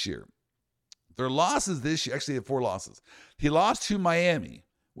losses this year. Their losses this year, actually, they had 4 losses. He lost to Miami,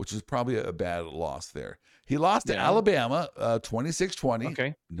 which was probably a bad loss there. He lost to Yeah. Alabama 26-20.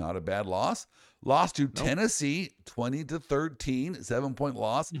 Okay. Not a bad loss. Lost to Nope. Tennessee 20-13, 7-point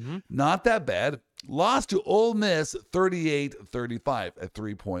loss. Mm-hmm. Not that bad. Lost to Ole Miss 38-35, a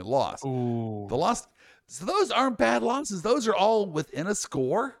 3-point loss. Ooh. The loss. So those aren't bad losses. Those are all within a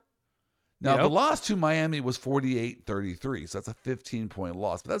score. Now, the loss to Miami was 48-33, so that's a 15-point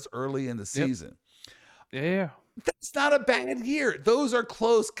loss. But that's early in the season. Yeah. That's not a bad year. Those are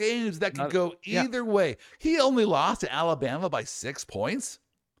close games that could go either way. He only lost to Alabama by 6 points.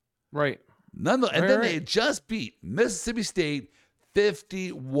 Right. And then they just beat Mississippi State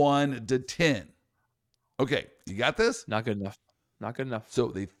 51-10. Okay, you got this? Not good enough. Not good enough. So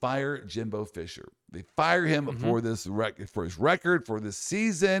they fire Jimbo Fisher. They fire him for his record for this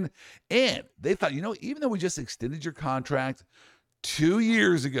season. And they thought, even though we just extended your contract 2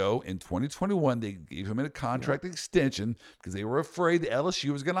 years ago in 2021, they gave him a contract extension because they were afraid that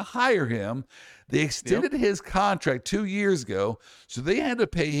LSU was going to hire him. They extended his contract 2 years ago, so they had to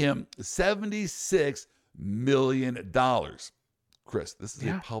pay him $76 million. Chris, this is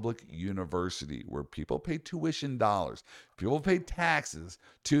a public university where people pay tuition dollars. People pay taxes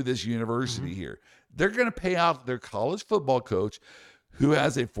to this university here. They're going to pay out their college football coach who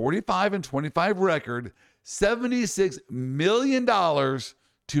has a 45-25 record, $76 million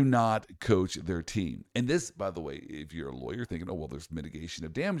to not coach their team. And this, by the way, if you're a lawyer thinking, oh, well, there's mitigation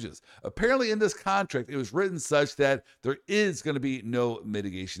of damages. Apparently in this contract, it was written such that there is going to be no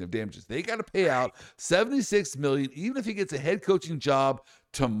mitigation of damages. They got to pay out $76 million, even if he gets a head coaching job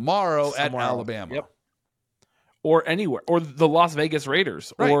tomorrow at Alabama. Yep. Or anywhere. Or the Las Vegas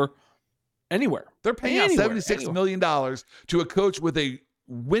Raiders. Right. Or anywhere. They're paying out $76 million to a coach with a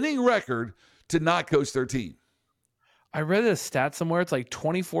winning record to not coach their team. I read a stat somewhere. It's like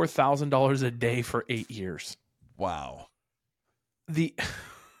 $24,000 a day for 8 years. Wow. The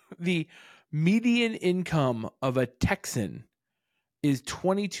median income of a Texan is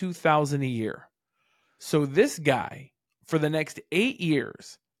 $22,000 a year. So this guy, for the next 8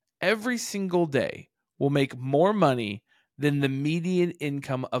 years, every single day will make more money than the median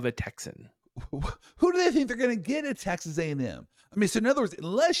income of a Texan. Who do they think they're going to get at Texas A&M? I mean, so in other words,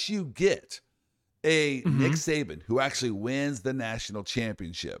 unless you get a Nick Saban who actually wins the national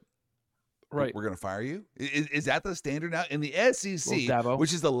championship, right? We're going to fire you? Is that the standard now? In the SEC,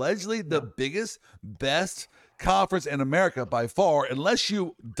 which is allegedly the biggest, best conference in America by far, unless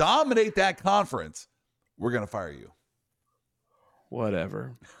you dominate that conference, we're going to fire you.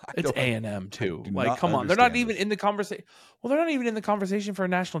 Whatever. It's A&M too. Like, come on. They're not even in the conversation. Well, they're not even in the conversation for a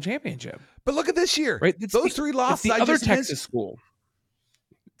national championship. But look at this year. Right? Those three losses. It's the other Texas school.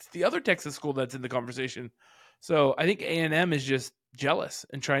 It's the other Texas school that's in the conversation. So I think A&M is just jealous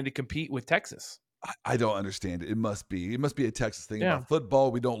and trying to compete with Texas. I don't understand it. It must be a Texas thing about football.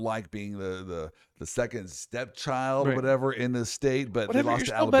 We don't like being the second stepchild or whatever in the state, but they lost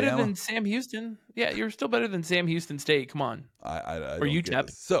to Alabama. You're still better than Sam Houston. Yeah, you're still better than Sam Houston State. Come on. I or UTEP.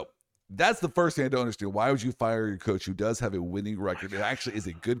 So that's the first thing I don't understand. Why would you fire your coach who does have a winning record? It actually is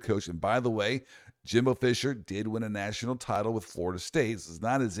a good coach. And by the way, Jimbo Fisher did win a national title with Florida State. So it's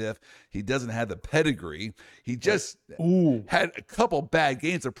not as if he doesn't have the pedigree. He just had a couple bad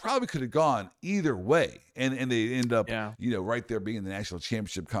games that probably could have gone either way. And they end up, right there being in the national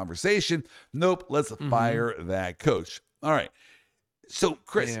championship conversation. Nope, let's fire that coach. All right. So,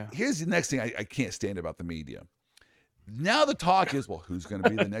 Chris, here's the next thing I can't stand about the media. Now the talk is, well, who's going to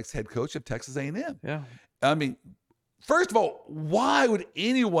be the next head coach of Texas A&M? Yeah. I mean, first of all, why would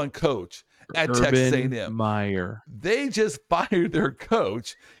anyone coach at Texas A&M? Meyer. They just fired their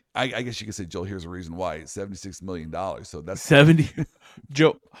coach. I guess you could say, Joel, here's the reason why. It's $76 million. So that's 70.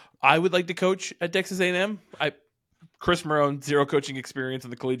 Joe, I would like to coach at Texas A&M. Chris Marone, zero coaching experience on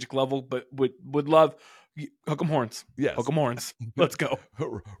the collegiate level, but would love hook 'em horns. Yes. Hook 'em horns. Let's go.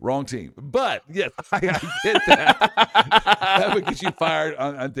 Wrong team. But yes, I get that. That would get you fired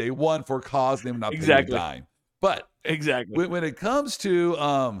on day one for causing them not paying a dime. But when it comes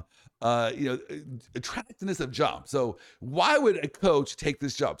to attractiveness of job. So why would a coach take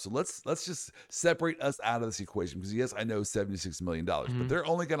this job? So let's just separate us out of this equation, because yes, I know $76 million, but they're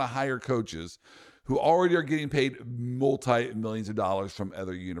only going to hire coaches who already are getting paid multi-millions of dollars from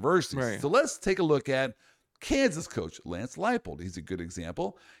other universities. Right. So let's take a look at Kansas coach Lance Leipold. He's a good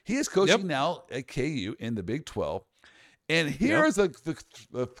example. He is coaching now at KU in the Big 12. And here's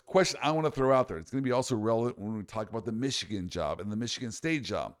the question I want to throw out there. It's going to be also relevant when we talk about the Michigan job and the Michigan State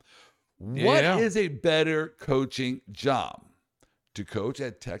job. What is a better coaching job? To coach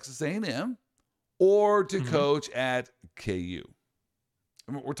at Texas A&M or to coach at KU?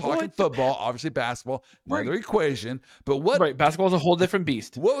 I mean, we're Well, talking football, obviously basketball, right, another equation. But what right. Basketball is a whole different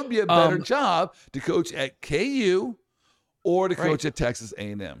beast. what would be a better Um, job to coach at KU or to right. coach at Texas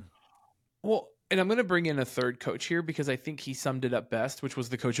A&M? Well, and I'm going to bring in a third coach here because I think he summed it up best, which was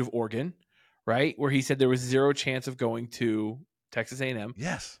the coach of Oregon, right? Where he said there was zero chance of going to Texas A&M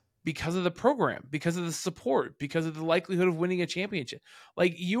Yes. because of the program, because of the support, because of the likelihood of winning a championship.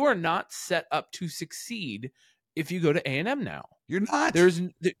 Like, you are not set up to succeed if you go to A&M now. You're not. There's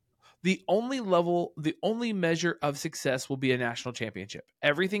the only measure of success will be a national championship.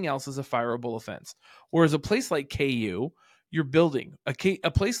 Everything else is a fireable offense. Whereas a place like KU, you're building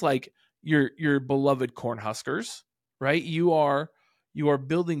a place like your beloved Cornhuskers, right? You are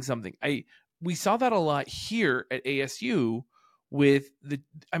building something. We saw that a lot here at ASU with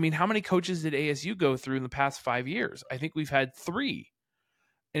how many coaches did ASU go through in the past 5 years? I think we've had 3.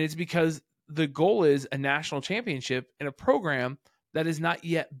 And it's because the goal is a national championship in a program that is not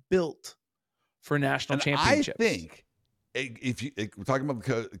yet built for national And championships. I think we're talking about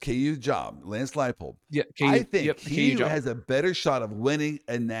the KU job, Lance Leipold. Yeah, I think he KU job. has a better shot of winning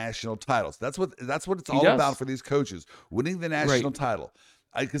a national title. So that's what it's all does. about for these coaches, winning the national title.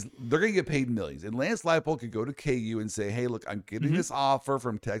 Because they're going to get paid millions. And Lance Leipold could go to KU and say, hey, look, I'm getting this offer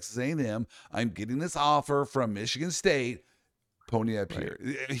from Texas A&M. I'm getting this offer from Michigan State. Pony up here.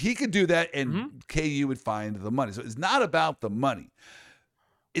 He could do that, and KU would find the money. So it's not about the money.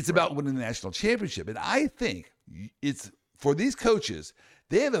 It's about winning the national championship. And I think it's for these coaches,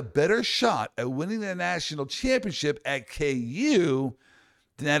 they have a better shot at winning the national championship at KU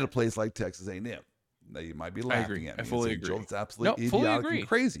than at a place like Texas A&M. Now, you might be laughing at me. I fully agree. Joel, it's absolutely idiotic and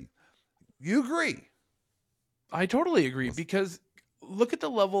crazy. You agree? I totally agree because look at the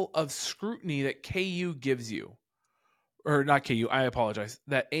level of scrutiny that KU gives you. Or not KU, I apologize,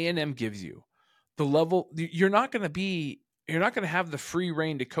 that A&M gives you. The level, you're not going to have the free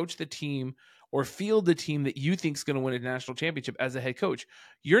reign to coach the team or field the team that you think is going to win a national championship as a head coach.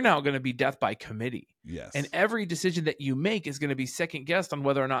 You're now going to be death by committee. Yes. And every decision that you make is going to be second guessed on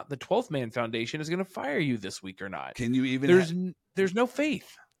whether or not the 12th Man Foundation is going to fire you this week or not. Can you even there's no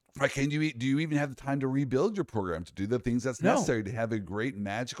faith. Right? Do you even have the time to rebuild your program to do the things that's necessary to have a great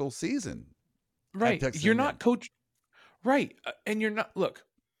magical season? Right. You're not coach. Right. And you're not, look,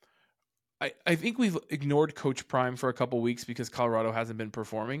 I think we've ignored Coach Prime for a couple of weeks because Colorado hasn't been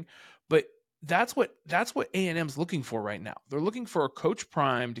performing, but that's what A&M's looking for right now. They're looking for a Coach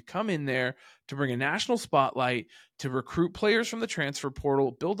Prime to come in there to bring a national spotlight, to recruit players from the transfer portal,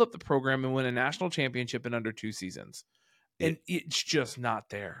 build up the program, and win a national championship in under 2 seasons. And it's just not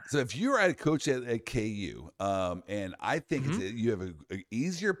there. So if you're a coach at KU, and I think you have an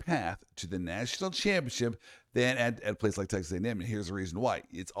easier path to the national championship than at a place like Texas A&M, and here's the reason why.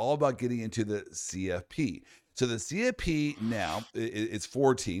 It's all about getting into the CFP. So the CFP now, it's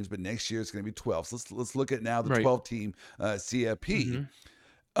 4 teams, but next year it's going to be 12. So let's look at now the 12-team CFP.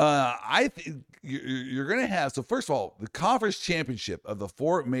 I think you're going to have, so first of all, the conference championship of the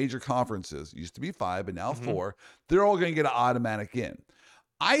 4 major conferences, used to be 5, but now 4, they're all going to get an automatic in.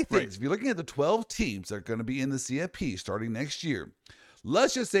 I think if you're looking at the 12 teams that are going to be in the CFP starting next year,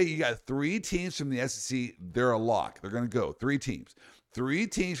 let's just say you got 3 teams from the SEC, they're a lock. They're going to go. 3 teams. 3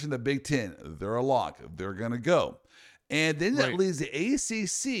 teams from the Big Ten, they're a lock. They're going to go. And then that leaves the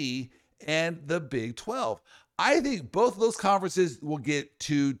ACC and the Big 12. I think both of those conferences will get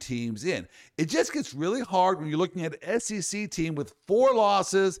 2 teams in. It just gets really hard when you're looking at an SEC team with 4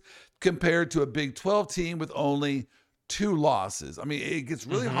 losses compared to a Big 12 team with only 2 losses. I mean, it gets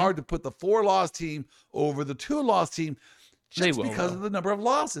really hard to put the 4-loss team over the 2-loss team just because of the number of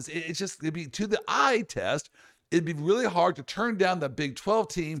losses. It'd be to the eye test. It'd be really hard to turn down the Big 12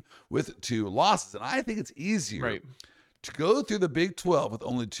 team with 2 losses. And I think it's easier to go through the Big 12 with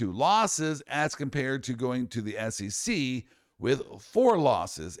only 2 losses as compared to going to the SEC with 4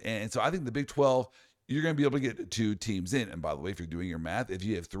 losses. And so I think the Big 12, you're going to be able to get 2 teams in. And by the way, if you're doing your math, if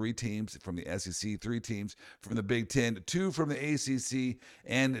you have 3 teams from the SEC, 3 teams from the Big 10, 2 from the ACC,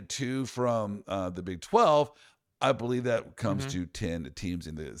 and 2 from the Big 12, I believe that comes to 10 teams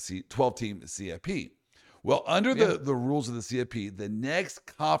in the 12-team CFP. Well, under the rules of the CFP, the next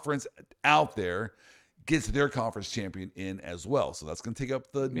conference out there gets their conference champion in as well. So that's going to take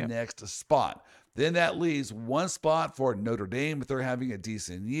up the next spot. Then that leaves 1 spot for Notre Dame if they're having a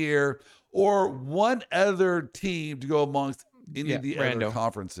decent year, or 1 other team to go amongst any of the other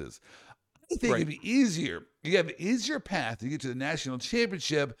conferences. I think it'd be easier. You have an easier path to get to the national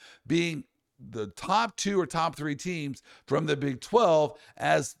championship being the top 2 or top 3 teams from the Big 12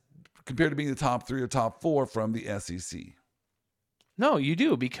 as compared to being the top 3 or top 4 from the SEC. No, you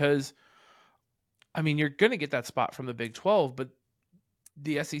do, because I mean, you're going to get that spot from the Big 12, but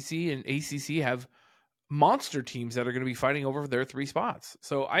the SEC and ACC have monster teams that are going to be fighting over their 3 spots.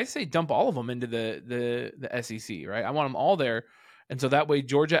 So I say dump all of them into the SEC, right? I want them all there, and so that way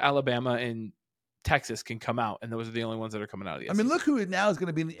Georgia, Alabama, and Texas can come out, and those are the only ones that are coming out of the I SEC. mean, look who now is going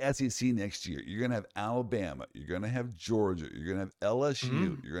to be in the SEC next year. You're going to have Alabama. You're going to have Georgia. You're going to have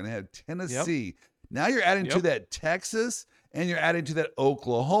LSU. You're going to have Tennessee. Yep. Now you're adding to that Texas, and you're adding to that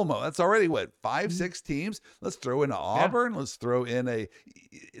Oklahoma. That's already, what, 5, 6 teams? Let's throw in Auburn. Let's throw in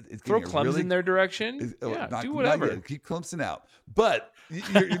throw Clemson in their direction. Do whatever. Keep Clemson out. But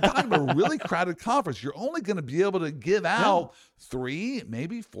you're talking about a really crowded conference. You're only going to be able to give out 3,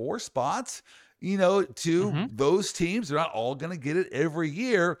 maybe 4 spots, to those teams. They're not all going to get it every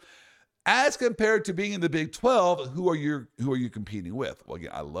year. As compared to being in the Big 12, who are you competing with? Well,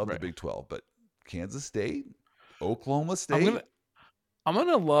 again, I love the Big 12, but Kansas State, Oklahoma State. I'm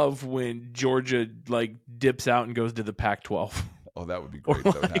gonna love when Georgia dips out and goes to the Pac-12. Oh, that would be great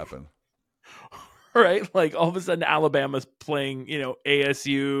if that would happen. Right? Like all of a sudden Alabama's playing,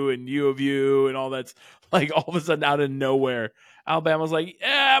 ASU and U of U and all that's all of a sudden out of nowhere. Alabama's like,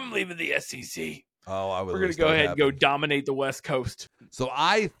 I'm leaving the SEC. Oh, we're going to go ahead and go dominate the West Coast. So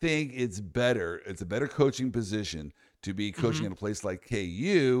I think it's better. It's a better coaching position to be coaching in a place like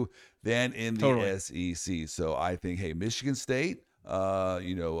KU than in the SEC. So I think, hey, Michigan State,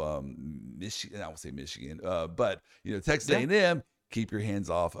 Michigan, I won't say Michigan, but Texas A&M, keep your hands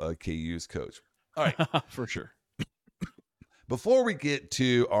off KU's coach. All right. For sure. Before we get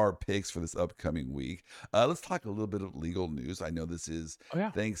to our picks for this upcoming week, let's talk a little bit of legal news. I know this is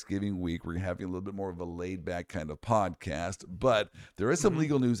Thanksgiving week. We're having a little bit more of a laid-back kind of podcast, but there is some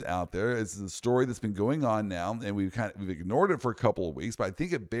legal news out there. It's a story that's been going on now, and we've ignored it for a couple of weeks, but I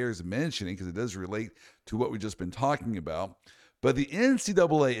think it bears mentioning because it does relate to what we've just been talking about. But the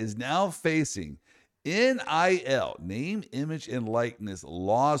NCAA is now facing NIL, name, image, and likeness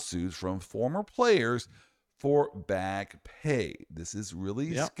lawsuits from former players for back pay. This is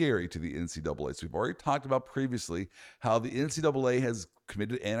really scary to the NCAA. So we've already talked about previously how the NCAA has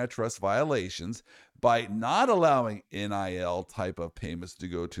committed antitrust violations by not allowing NIL type of payments to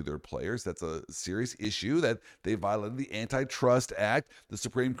go to their players. That's a serious issue that they violated the Antitrust Act. The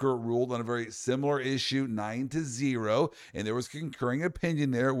Supreme Court ruled on a very similar issue 9-0, and there was concurring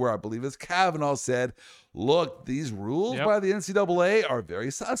opinion there where I believe it's Kavanaugh said, look, these rules by the NCAA are very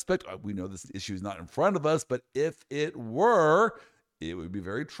suspect. We know this issue is not in front of us, but if it were, it would be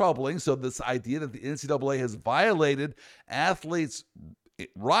very troubling. So this idea that the NCAA has violated athletes'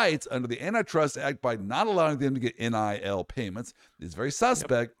 rights under the Antitrust Act by not allowing them to get NIL payments is very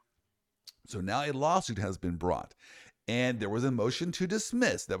suspect. So now a lawsuit has been brought, and there was a motion to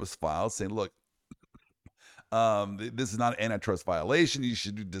dismiss that was filed saying, look, this is not an antitrust violation. You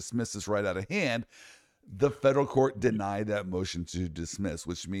should dismiss this right out of hand. The federal court denied that motion to dismiss,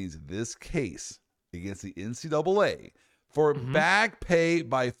 which means this case against the NCAA for back pay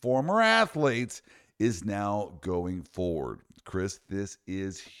by former athletes is now going forward. Chris, this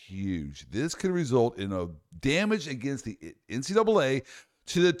is huge. This could result in a damage against the NCAA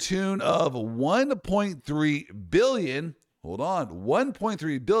to the tune of $1.3 billion. Hold on,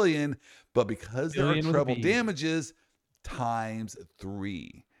 $1.3 billion, but because there are treble damages, times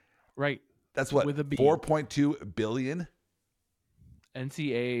 3. Right. That's what, $4.2 billion?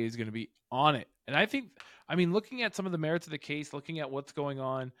 NCAA is going to be on it. And I mean, looking at some of the merits of the case, looking at what's going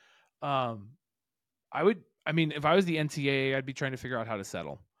on, if I was the NCAA, I'd be trying to figure out how to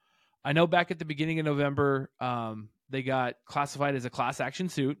settle. I know back at the beginning of November, they got classified as a class action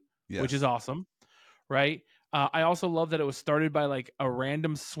suit, which is awesome, right? I also love that it was started by a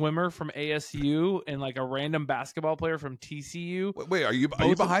random swimmer from ASU and a random basketball player from TCU. Wait, are you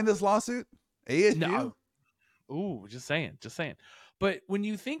behind this lawsuit? ASU? No. Ooh, just saying. But when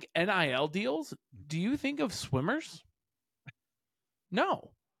you think NIL deals, do you think of swimmers?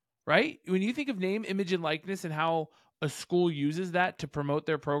 No. Right? When you think of name, image, and likeness and how a school uses that to promote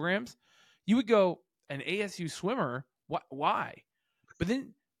their programs, you would go, an ASU swimmer? Why? But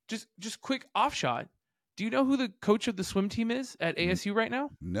then just quick offshot, do you know who the coach of the swim team is at ASU right now?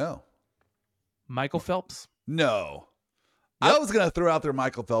 No. Michael Phelps. No. Yep. I was going to throw out there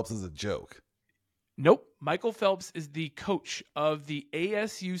Michael Phelps as a joke. Nope. Michael Phelps is the coach of the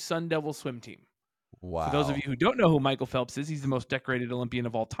ASU Sun Devil swim team. Wow. For those of you who don't know who Michael Phelps is, he's the most decorated Olympian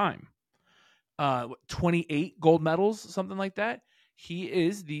of all time. 28 gold medals, something like that. He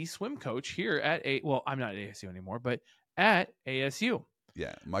is the swim coach here at I'm not at ASU anymore, but at ASU.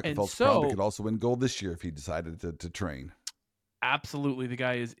 Yeah, Michael Phelps probably could also win gold this year if he decided to train. Absolutely. The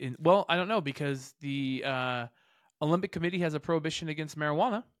guy is in. Well, I don't know, because the Olympic Committee has a prohibition against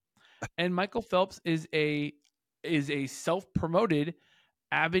marijuana, and Michael Phelps is a self-promoted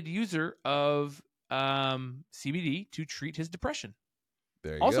avid user of CBD to treat his depression.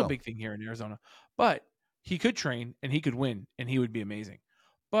 There you Also a go. big thing here in Arizona. But he could train and he could win and he would be amazing.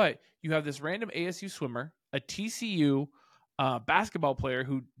 But you have this random ASU swimmer, a TCU basketball player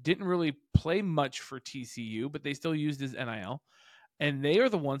who didn't really play much for TCU, but they still used his NIL. And they are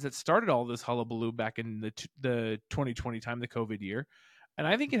the ones that started all this hullabaloo back in the 2020 time, the COVID year. And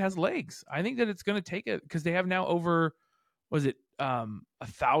I think it has legs. I think that it's going to take it because they have now over, was it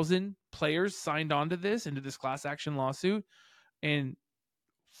 1,000 players signed on to this, into this class action lawsuit, and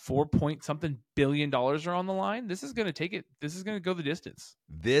 $4 billion are on the line. This is going to take it. This is going to go the distance.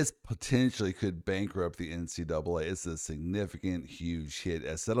 This potentially could bankrupt the NCAA. It's a significant, huge hit.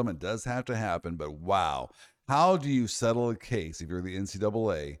 A settlement does have to happen, but wow. How do you settle a case if you're the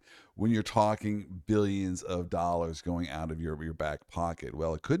NCAA when you're talking billions of dollars going out of your back pocket?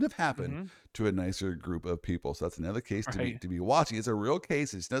 Well, it couldn't have happened to a nicer group of people. So that's another case to be watching. It's a real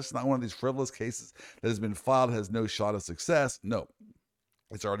case. It's just not one of these frivolous cases that has been filed, has no shot of success. No.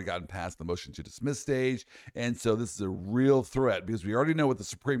 It's already gotten past the motion to dismiss stage. And so this is a real threat because we already know what the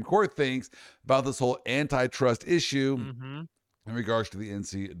Supreme Court thinks about this whole antitrust issue in regards to the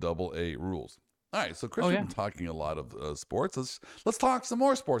NCAA rules. All right, so Chris, we've been talking a lot of sports. Let's talk some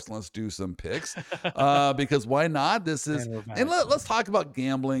more sports and let's do some picks because why not? This is, and let's talk about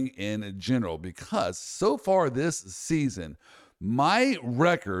gambling in general because so far this season, my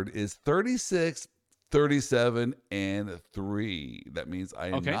record is 36, 37, and 3. That means I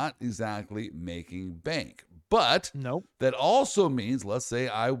am not exactly making bank, but that also means, let's say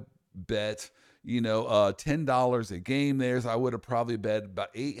I bet, $10 a game there. So I would have probably bet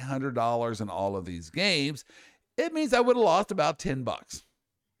about $800 in all of these games. It means I would have lost about $10.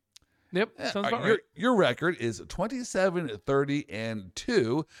 Yep. Sounds about right. Your record is 27, 30, and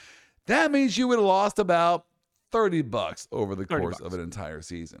 2. That means you would have lost about $30 over the course of an entire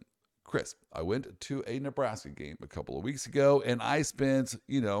season. Chris, I went to a Nebraska game a couple of weeks ago and I spent,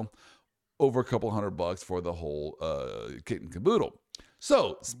 over a couple $100 for the whole kit and caboodle.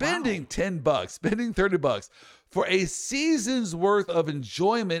 So spending $10, spending $30 for a season's worth of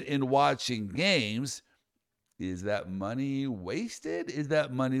enjoyment in watching games, is that money wasted? Is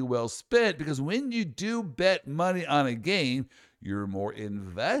that money well spent? Because when you do bet money on a game, you're more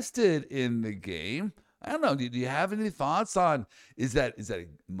invested in the game. I don't know. Do you have any thoughts on, is that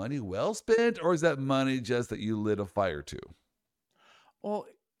money well spent, or is that money just that you lit a fire to? Well,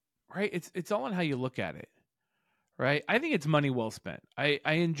 right. It's all on how you look at it. Right. I think it's money well spent. I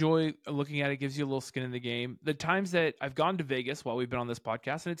enjoy looking at it. It gives you a little skin in the game. The times that I've gone to Vegas while we've been on this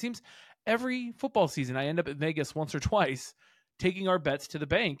podcast, and it seems every football season I end up at Vegas once or twice taking our bets to the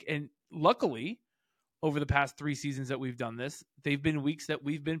bank. And luckily, over the past 3 seasons that we've done this, they've been weeks that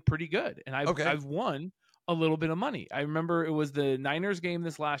we've been pretty good. And I've won a little bit of money. I remember it was the Niners game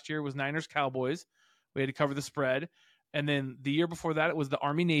this last year. It was Niners Cowboys. We had to cover the spread. And then the year before that, it was the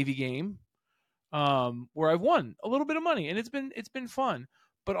Army Navy game. Where I've won a little bit of money and it's been fun,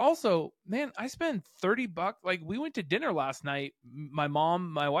 but also, man, I spend $30. Like we went to dinner last night, my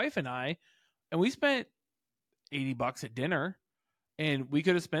mom, my wife and I, and we spent $80 at dinner, and we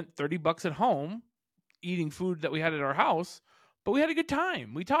could have spent $30 at home eating food that we had at our house, but we had a good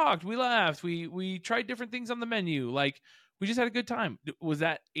time. We talked, we laughed, we tried different things on the menu. Like we just had a good time. Was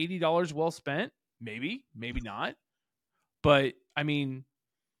that $80 well spent? Maybe not. But I mean,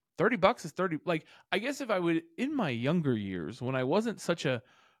 $30 is 30. Like, I guess if I would, in my younger years, when I wasn't such a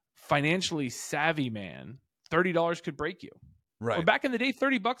financially savvy man, $30 could break you. Right. Or back in the day,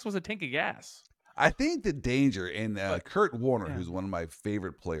 $30 was a tank of gas. I think the danger, and Kurt Warner, who's one of my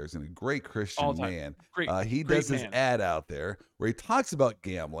favorite players and a great Christian man, he does his ad out there where he talks about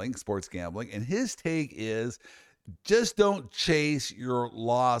gambling, sports gambling, and his take is, just don't chase your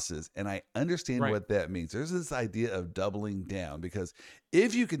losses. And I understand what that means. There's this idea of doubling down, because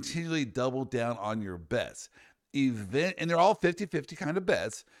if you continually double down on your bets, and they're all 50-50 kind of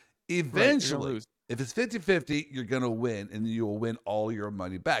bets, eventually, if it's 50-50, you're going to win, and you will win all your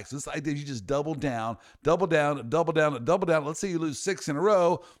money back. So this idea, you just double down. Let's say you lose 6 in a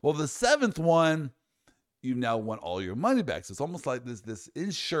row. Well, the 7th one, you've now won all your money back. So it's almost like this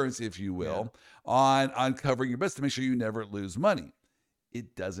insurance, if you will, on covering your bets to make sure you never lose money.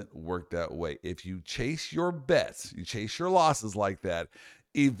 It doesn't work that way. If you chase your bets, you chase your losses like that,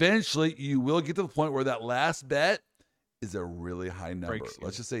 eventually you will get to the point where that last bet is a really high number.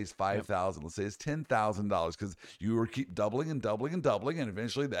 Let's just say it's $5,000. Let's say it's $10,000, because you will keep doubling and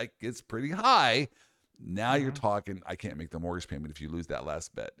eventually that gets pretty high. Now you're talking, I can't make the mortgage payment if you lose that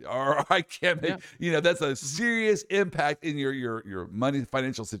last bet, or I can't make, that's a serious impact in your money,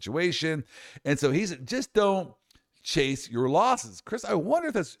 financial situation. And so he's just don't chase your losses. Chris, I wonder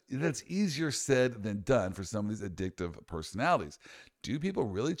if that's easier said than done for some of these addictive personalities. Do people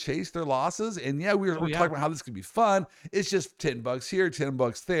really chase their losses? And yeah, we're talking about how this could be fun. It's just $10 here,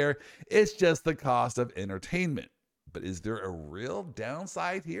 $10 there. It's just the cost of entertainment. But is there a real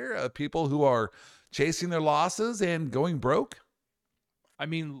downside here of people who are chasing their losses and going broke? I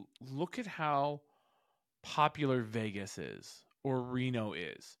mean, look at how popular Vegas is or Reno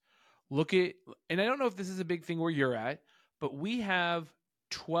is. Look at, and I don't know if this is a big thing where you're at, but we have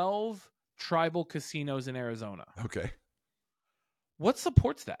 12 tribal casinos in Arizona. Okay. What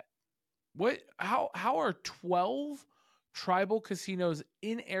supports that? How are 12 tribal casinos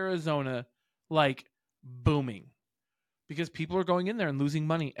in Arizona like booming? Because people are going in there and losing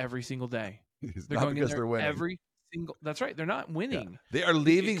money every single day. They're going in there they're winning. That's right. They're not winning. Yeah. They are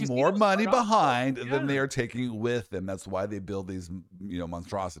leaving more money behind than they are taking with them. That's why they build these,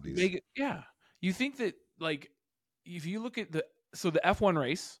 monstrosities. You think that, like, if you look at the F1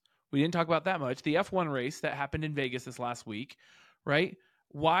 race, we didn't talk about that much. The F1 race that happened in Vegas this last week, right?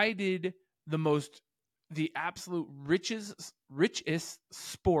 Why did the absolute richest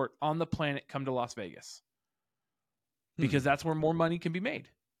sport on the planet come to Las Vegas? Because that's where more money can be made.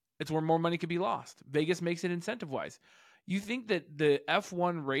 It's where more money can be lost. Vegas makes it incentive-wise. You think that the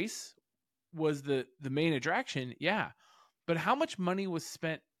F1 race was the main attraction? Yeah. But how much money was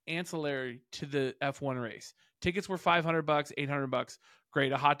spent ancillary to the F1 race? Tickets were $500, $800.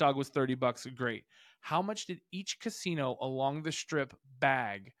 Great. A hot dog was $30. Great. How much did each casino along the strip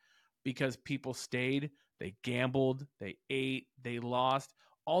bag because people stayed, they gambled, they ate, they lost?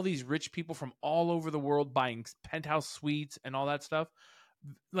 All these rich people from all over the world buying penthouse suites and all that stuff.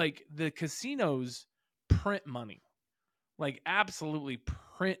 Like, the casinos print money, like absolutely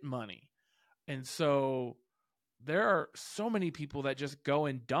print money. And so there are so many people that just go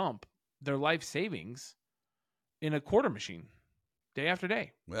and dump their life savings in a quarter machine day after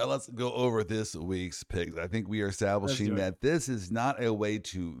day. Well, let's go over this week's picks. I think we are establishing that this is not a way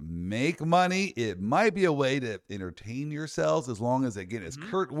to make money. It might be a way to entertain yourselves, as long as, again, as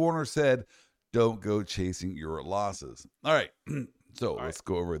Kurt Warner said, don't go chasing your losses. All right. So let's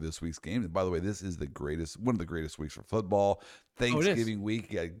go over this week's game. And by the way, this is one of the greatest weeks for football. Thanksgiving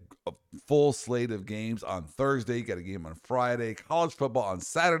week, you got a full slate of games on Thursday. You got a game on Friday, college football on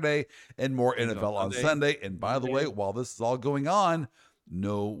Saturday, and more NFL on Sunday. And by the way, while this is all going on,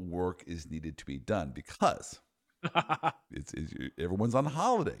 no work is needed to be done because everyone's on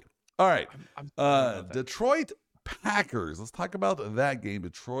holiday. All right. Detroit Packers. Let's talk about that game.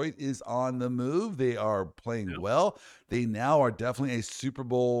 Detroit is on the move. They are playing well. They now are definitely a Super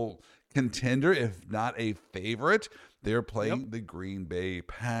Bowl contender, if not a favorite. They're playing the Green Bay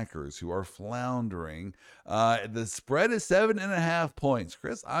Packers, who are floundering. The spread is 7.5 points.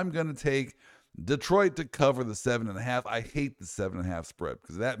 Chris, I'm going to take Detroit to cover the 7.5. I hate the 7.5 spread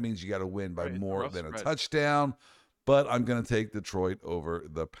because that means you got to win by more than a touchdown. But I'm going to take Detroit over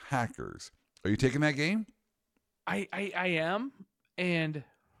the Packers. Are you taking that game? I am. And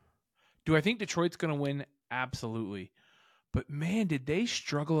do I think Detroit's going to win? Absolutely. But man, did they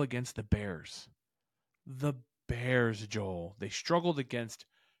struggle against the Bears. The Bears, Joel. They struggled against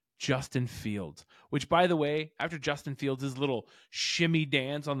Justin Fields, which, by the way, after Justin Fields' little shimmy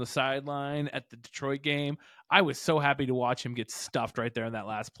dance on the sideline at the Detroit game, I was so happy to watch him get stuffed right there in that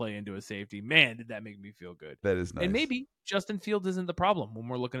last play into a safety. Man, did that make me feel good. That is nice. And maybe Justin Fields isn't the problem when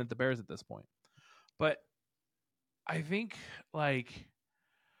we're looking at the Bears at this point. But I think,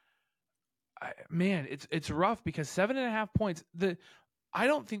 it's rough because 7.5 points. I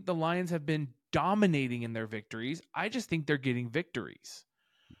don't think the Lions have been dominating in their victories. I just think they're getting victories.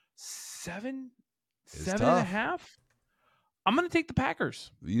 7.5. I'm going to take the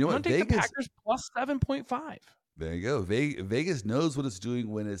Packers. You know what? I'm going to take the Packers plus 7.5. There you go. Vegas knows what it's doing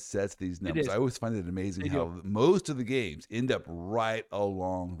when it sets these numbers. I always find it amazing how most of the games end up right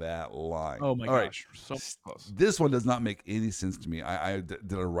along that line. Oh my gosh. So close. This one does not make any sense to me.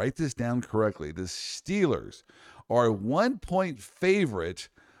 Did I write this down correctly? The Steelers are a 1-point favorite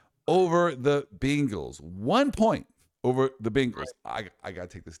over the Bengals. 1 point over the Bengals. Right. I got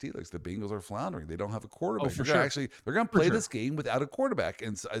to take the Steelers. The Bengals are floundering. They don't have a quarterback. They're going to play this game without a quarterback,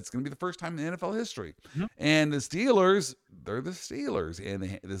 and it's going to be the first time in NFL history. Mm-hmm. And the Steelers, they're the Steelers,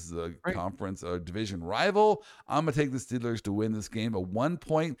 and this is a conference division rival. I'm going to take the Steelers to win this game, a 1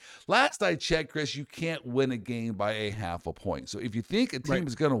 point. Last I checked, Chris, you can't win a game by a half a point. So if you think a team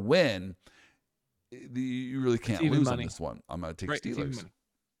is going to win, you really can't lose on this one. I'm going to take Steelers.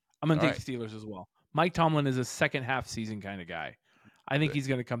 I'm going to take the Steelers as well. Mike Tomlin is a second half season kind of guy. I think he's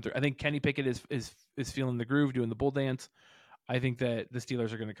going to come through. I think Kenny Pickett is feeling the groove, doing the bull dance. I think that the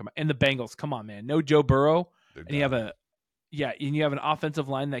Steelers are going to come out. And the Bengals, come on, man. No Joe Burrow. They're and you have done. an offensive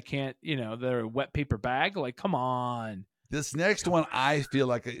line that can't, they're a wet paper bag. Like, come on. This next one, I feel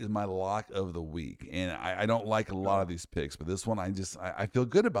like is my lock of the week, and I don't like a lot of these picks, but this one, I feel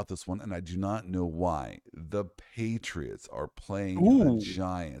good about this one, and I do not know why. The Patriots are playing the Ooh,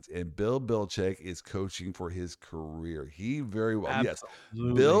 Giants, and Bill Belichick is coaching for his career. He very well, yes,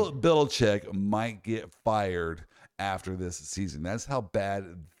 absolutely. Bill Belichick might get fired after this season. That's how bad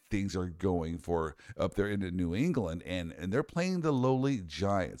things are going for up there in New England, and they're playing the lowly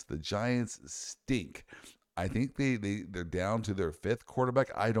Giants. The Giants stink. I think they're down to their fifth quarterback.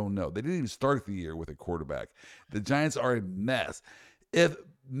 I don't know. They didn't even start the year with a quarterback. The Giants are a mess. If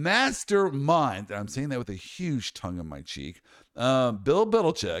mastermind, and I'm saying that with a huge tongue in my cheek, Bill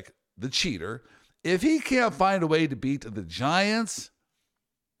Belichick, the cheater, if he can't find a way to beat the Giants,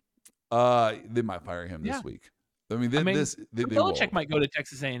 they might fire him Yeah. this week. I mean, they Belichick won't. might go to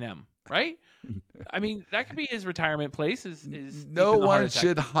Texas A&M, right? I mean, that could be his retirement place. Is deep No in the heart one of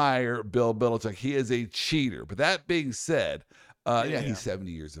should Texas. hire Bill Belichick. He is a cheater. But that being said, Yeah. he's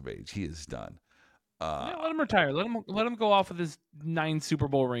 70 years of age. He is done. Yeah, let him retire. Let him go off with his 9 Super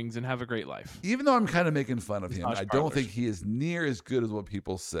Bowl rings and have a great life. Even though I'm kind of making fun of him, Massage I don't parlors. think he is near as good as what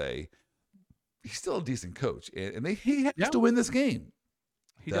people say. He's still a decent coach, and he has Yeah. to win this game.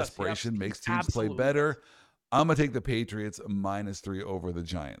 He does. Desperation He makes teams play absolutely better. does. I'm gonna take the Patriots -3 over the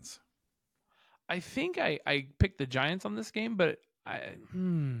Giants. I think I picked the Giants on this game, but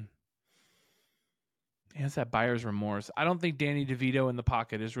it's that buyer's remorse. I don't think Danny DeVito in the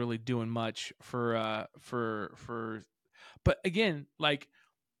pocket is really doing much for. But again, like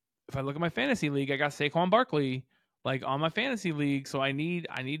if I look at my fantasy league, I got Saquon Barkley like on my fantasy league, so I need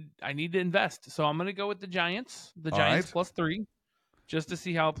to invest. So I'm gonna go with the Giants. The All Giants right. +3, just to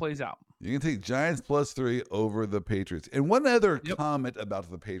see how it plays out. You can take Giants +3 over the Patriots. And one other Yep. comment about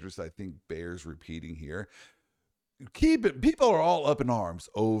the Patriots I think bears repeating here. People are all up in arms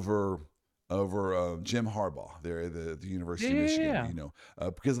over Jim Harbaugh there at the University of Michigan, Yeah.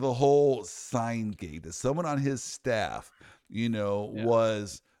 because of the whole sign gate. That someone on his staff, Yeah.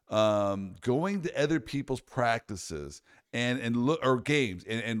 was going to other people's practices and look or games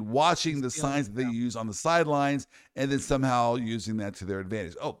and watching the Stealing, signs that they use on the sidelines and then somehow using that to their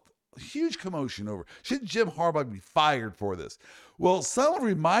advantage. Oh, huge commotion over. Should Jim Harbaugh be fired for this? Well, someone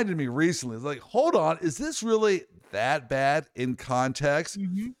reminded me recently, it's like, hold on, is this really that bad in context?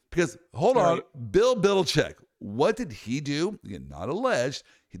 Mhm. Because hold on, Right. Bill Belichick, what did he do? Again, not alleged.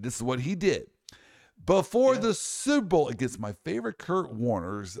 This is what he did. Before Yeah. the Super Bowl against my favorite Kurt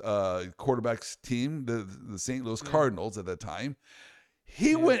Warner's quarterback's team, the St. Louis Yeah. Cardinals at that time,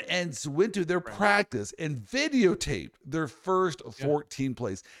 he Yeah. went to their Right. practice and videotaped their first 14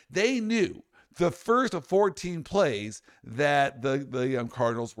 plays. They knew the first 14 plays that the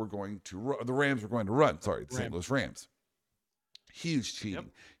Cardinals were going to run, the Rams were going to run. Sorry, the St. Louis Rams. Huge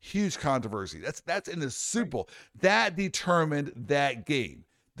cheating, huge controversy. That's in the Super Bowl. That determined that game.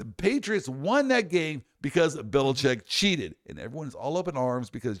 The Patriots won that game because Belichick cheated, and everyone's all up in arms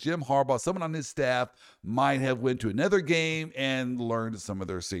because Jim Harbaugh, someone on his staff, might have went to another game and learned some of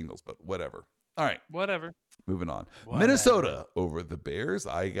their signals. But whatever. All right, Whatever. moving on. Whatever. Minnesota over the Bears.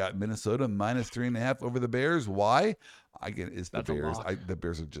 I got Minnesota -3.5 over the Bears. Why? Again, it's the That's a Bears. lock. The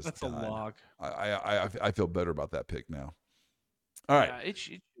Bears are just That's done. a log. I feel better about that pick now. All right. Yeah, it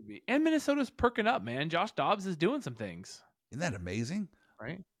should be. And Minnesota's perking up, man. Josh Dobbs is doing some things, Isn't that amazing?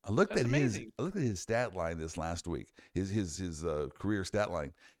 right? I looked That's at amazing. his stat line this last week. His career stat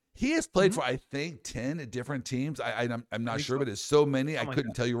line. He has played for I think 10 different teams. I'm not think sure, so. but it's so many I Something like couldn't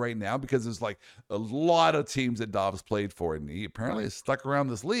that. tell you right now because there's like a lot of teams that Dobbs played for, and he apparently has stuck around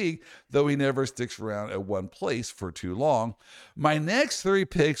this league, though he never sticks around at one place for too long. My next 3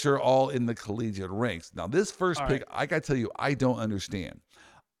 picks are all in the collegiate ranks. Now, this first All pick, I got to tell you, I don't understand.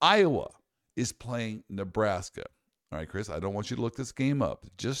 Iowa is playing Nebraska. All right, Chris, I don't want you to look this game up.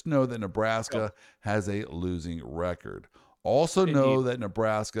 Just know that Nebraska has a losing record. Also know that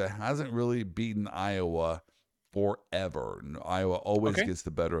Nebraska hasn't really beaten Iowa forever. Iowa always gets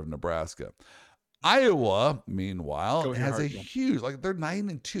the better of Nebraska. Iowa, meanwhile, has a huge, like they're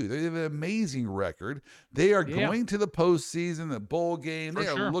 9-2. They have an amazing record. They are going to the postseason, the bowl game. They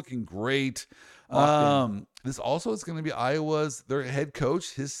are looking great. This also is going to be Iowa's, their head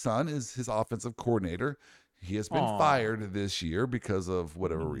coach. His son is his offensive coordinator. He has been fired this year because of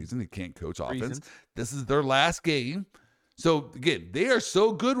whatever reason. He can't coach offense. This is their last game. So, again, they are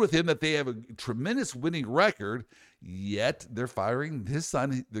so good with him that they have a tremendous winning record, yet they're firing his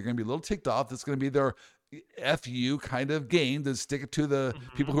son. They're going to be a little ticked off. This is going to be their FU kind of game to stick it to the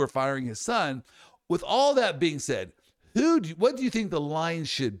people who are firing his son. With all that being said, what do you think the line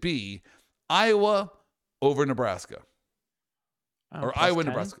should be? Iowa over Nebraska. Or Plus Iowa,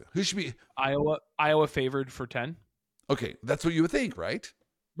 10. Nebraska. Who should be? Iowa favored for 10. Okay, that's what you would think, right?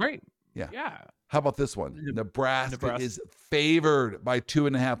 Right. Yeah. Yeah. How about this one? Nebraska is favored by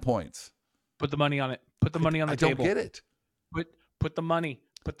 2.5 points. Put the money on it. Put the money on the table. I don't get it. Put the money.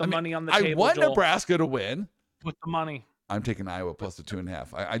 Put the money on the table. I want Joel. Nebraska to win. Put the money. I'm taking Iowa plus the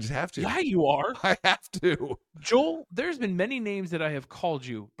 2.5. I just have to. Yeah, you are. I have to. Joel, there's been many names that I have called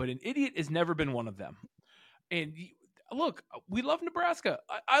you, but an idiot has never been one of them. And look, we love Nebraska.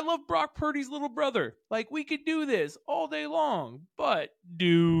 I love Brock Purdy's little brother. Like, we could do this all day long. But,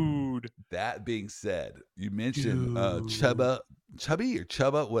 dude. That being said, you mentioned Chubba,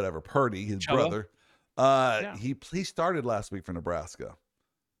 whatever, Purdy, his brother. He started last week for Nebraska.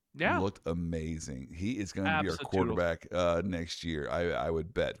 Yeah. He looked amazing. He is going to be our quarterback next year, I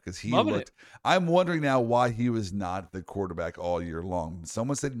would bet, because he looked. I'm wondering now why he was not the quarterback all year long.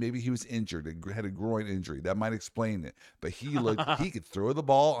 Someone said maybe he was injured, had a groin injury. That might explain it. But he looked. He could throw the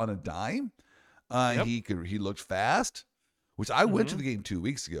ball on a dime. He looked fast, which I went to the game 2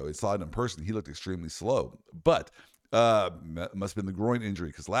 weeks ago and saw it in person. He looked extremely slow, but must have been the groin injury,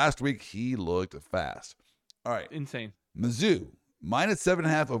 because last week he looked fast. All right, insane. Mizzou. Minus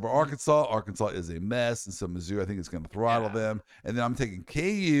 7.5 over Arkansas. Arkansas is a mess, and so Mizzou, I think, is going to throttle them. And then I'm taking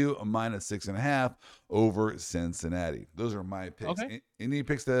KU minus 6.5 over Cincinnati. Those are my picks. Okay. Any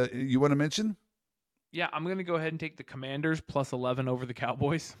picks that you want to mention? Yeah, I'm going to go ahead and take the Commanders plus 11 over the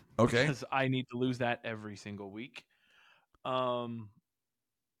Cowboys. Okay. Because I need to lose that every single week. Let me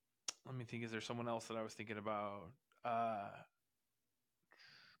think. Is there someone else that I was thinking about?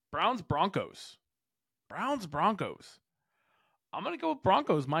 Browns-Broncos. I'm going to go with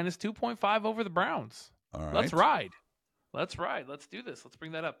Broncos minus 2.5 over the Browns. All right. Let's ride. Let's do this. Let's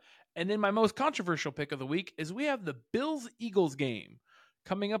bring that up. And then my most controversial pick of the week is we have the Bills-Eagles game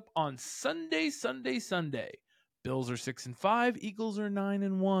coming up on Sunday. Bills are 6-5. Eagles are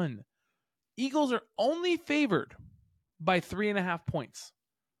 9-1. Eagles are only favored by 3.5 points.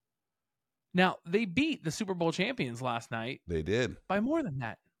 Now, they beat the Super Bowl champions last night. They did. By more than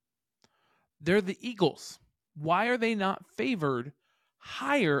that. They're the Eagles. Why are they not favored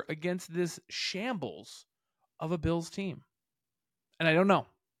higher against this shambles of a Bills team? And I don't know.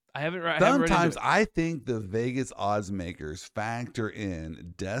 Sometimes I think the Vegas odds makers factor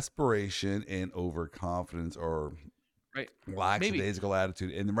in desperation and overconfidence or lackadaisical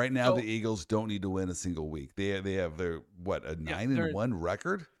attitude. And right now, the Eagles don't need to win a single week. They have their 9-1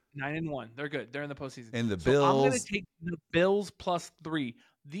 record. 9-1. They're good. They're in the postseason. And the Bills. I'm going to take the Bills plus 3.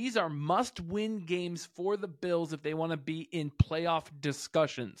 These are must-win games for the Bills if they want to be in playoff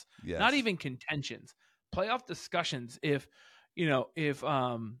discussions. Yes. Not even contentions. Playoff discussions. If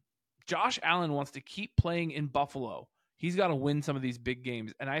Josh Allen wants to keep playing in Buffalo, he's got to win some of these big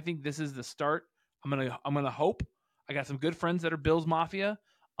games. And I think this is the start. I'm gonna hope. I got some good friends that are Bills Mafia.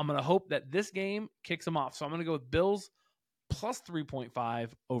 I'm gonna hope that this game kicks them off. So I'm gonna go with Bills plus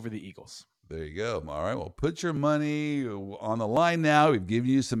 3.5 over the Eagles. There you go. All right. Well, put your money on the line now. We've given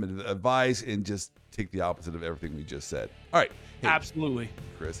you some advice, and just take the opposite of everything we just said. All right. Hey, absolutely.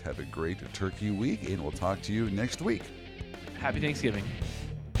 Chris, have a great turkey week, and we'll talk to you next week. Happy Thanksgiving.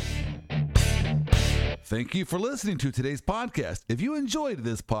 Thank you for listening to today's podcast. If you enjoyed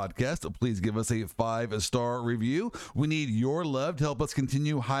this podcast, please give us a 5-star review. We need your love to help us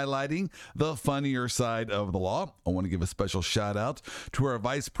continue highlighting the funnier side of the law. I want to give a special shout out to our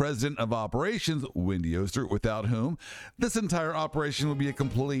Vice President of Operations, Wendy Oster, without whom this entire operation would be a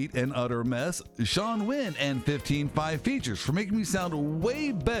complete and utter mess. Sean Wynn and 15-5 Features for making me sound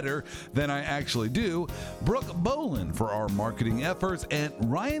way better than I actually do. Brooke Boland for our marketing efforts, and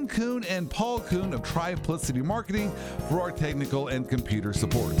Ryan Kuhn and Paul Kuhn of Triplicity Marketing for our technical and computer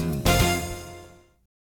support.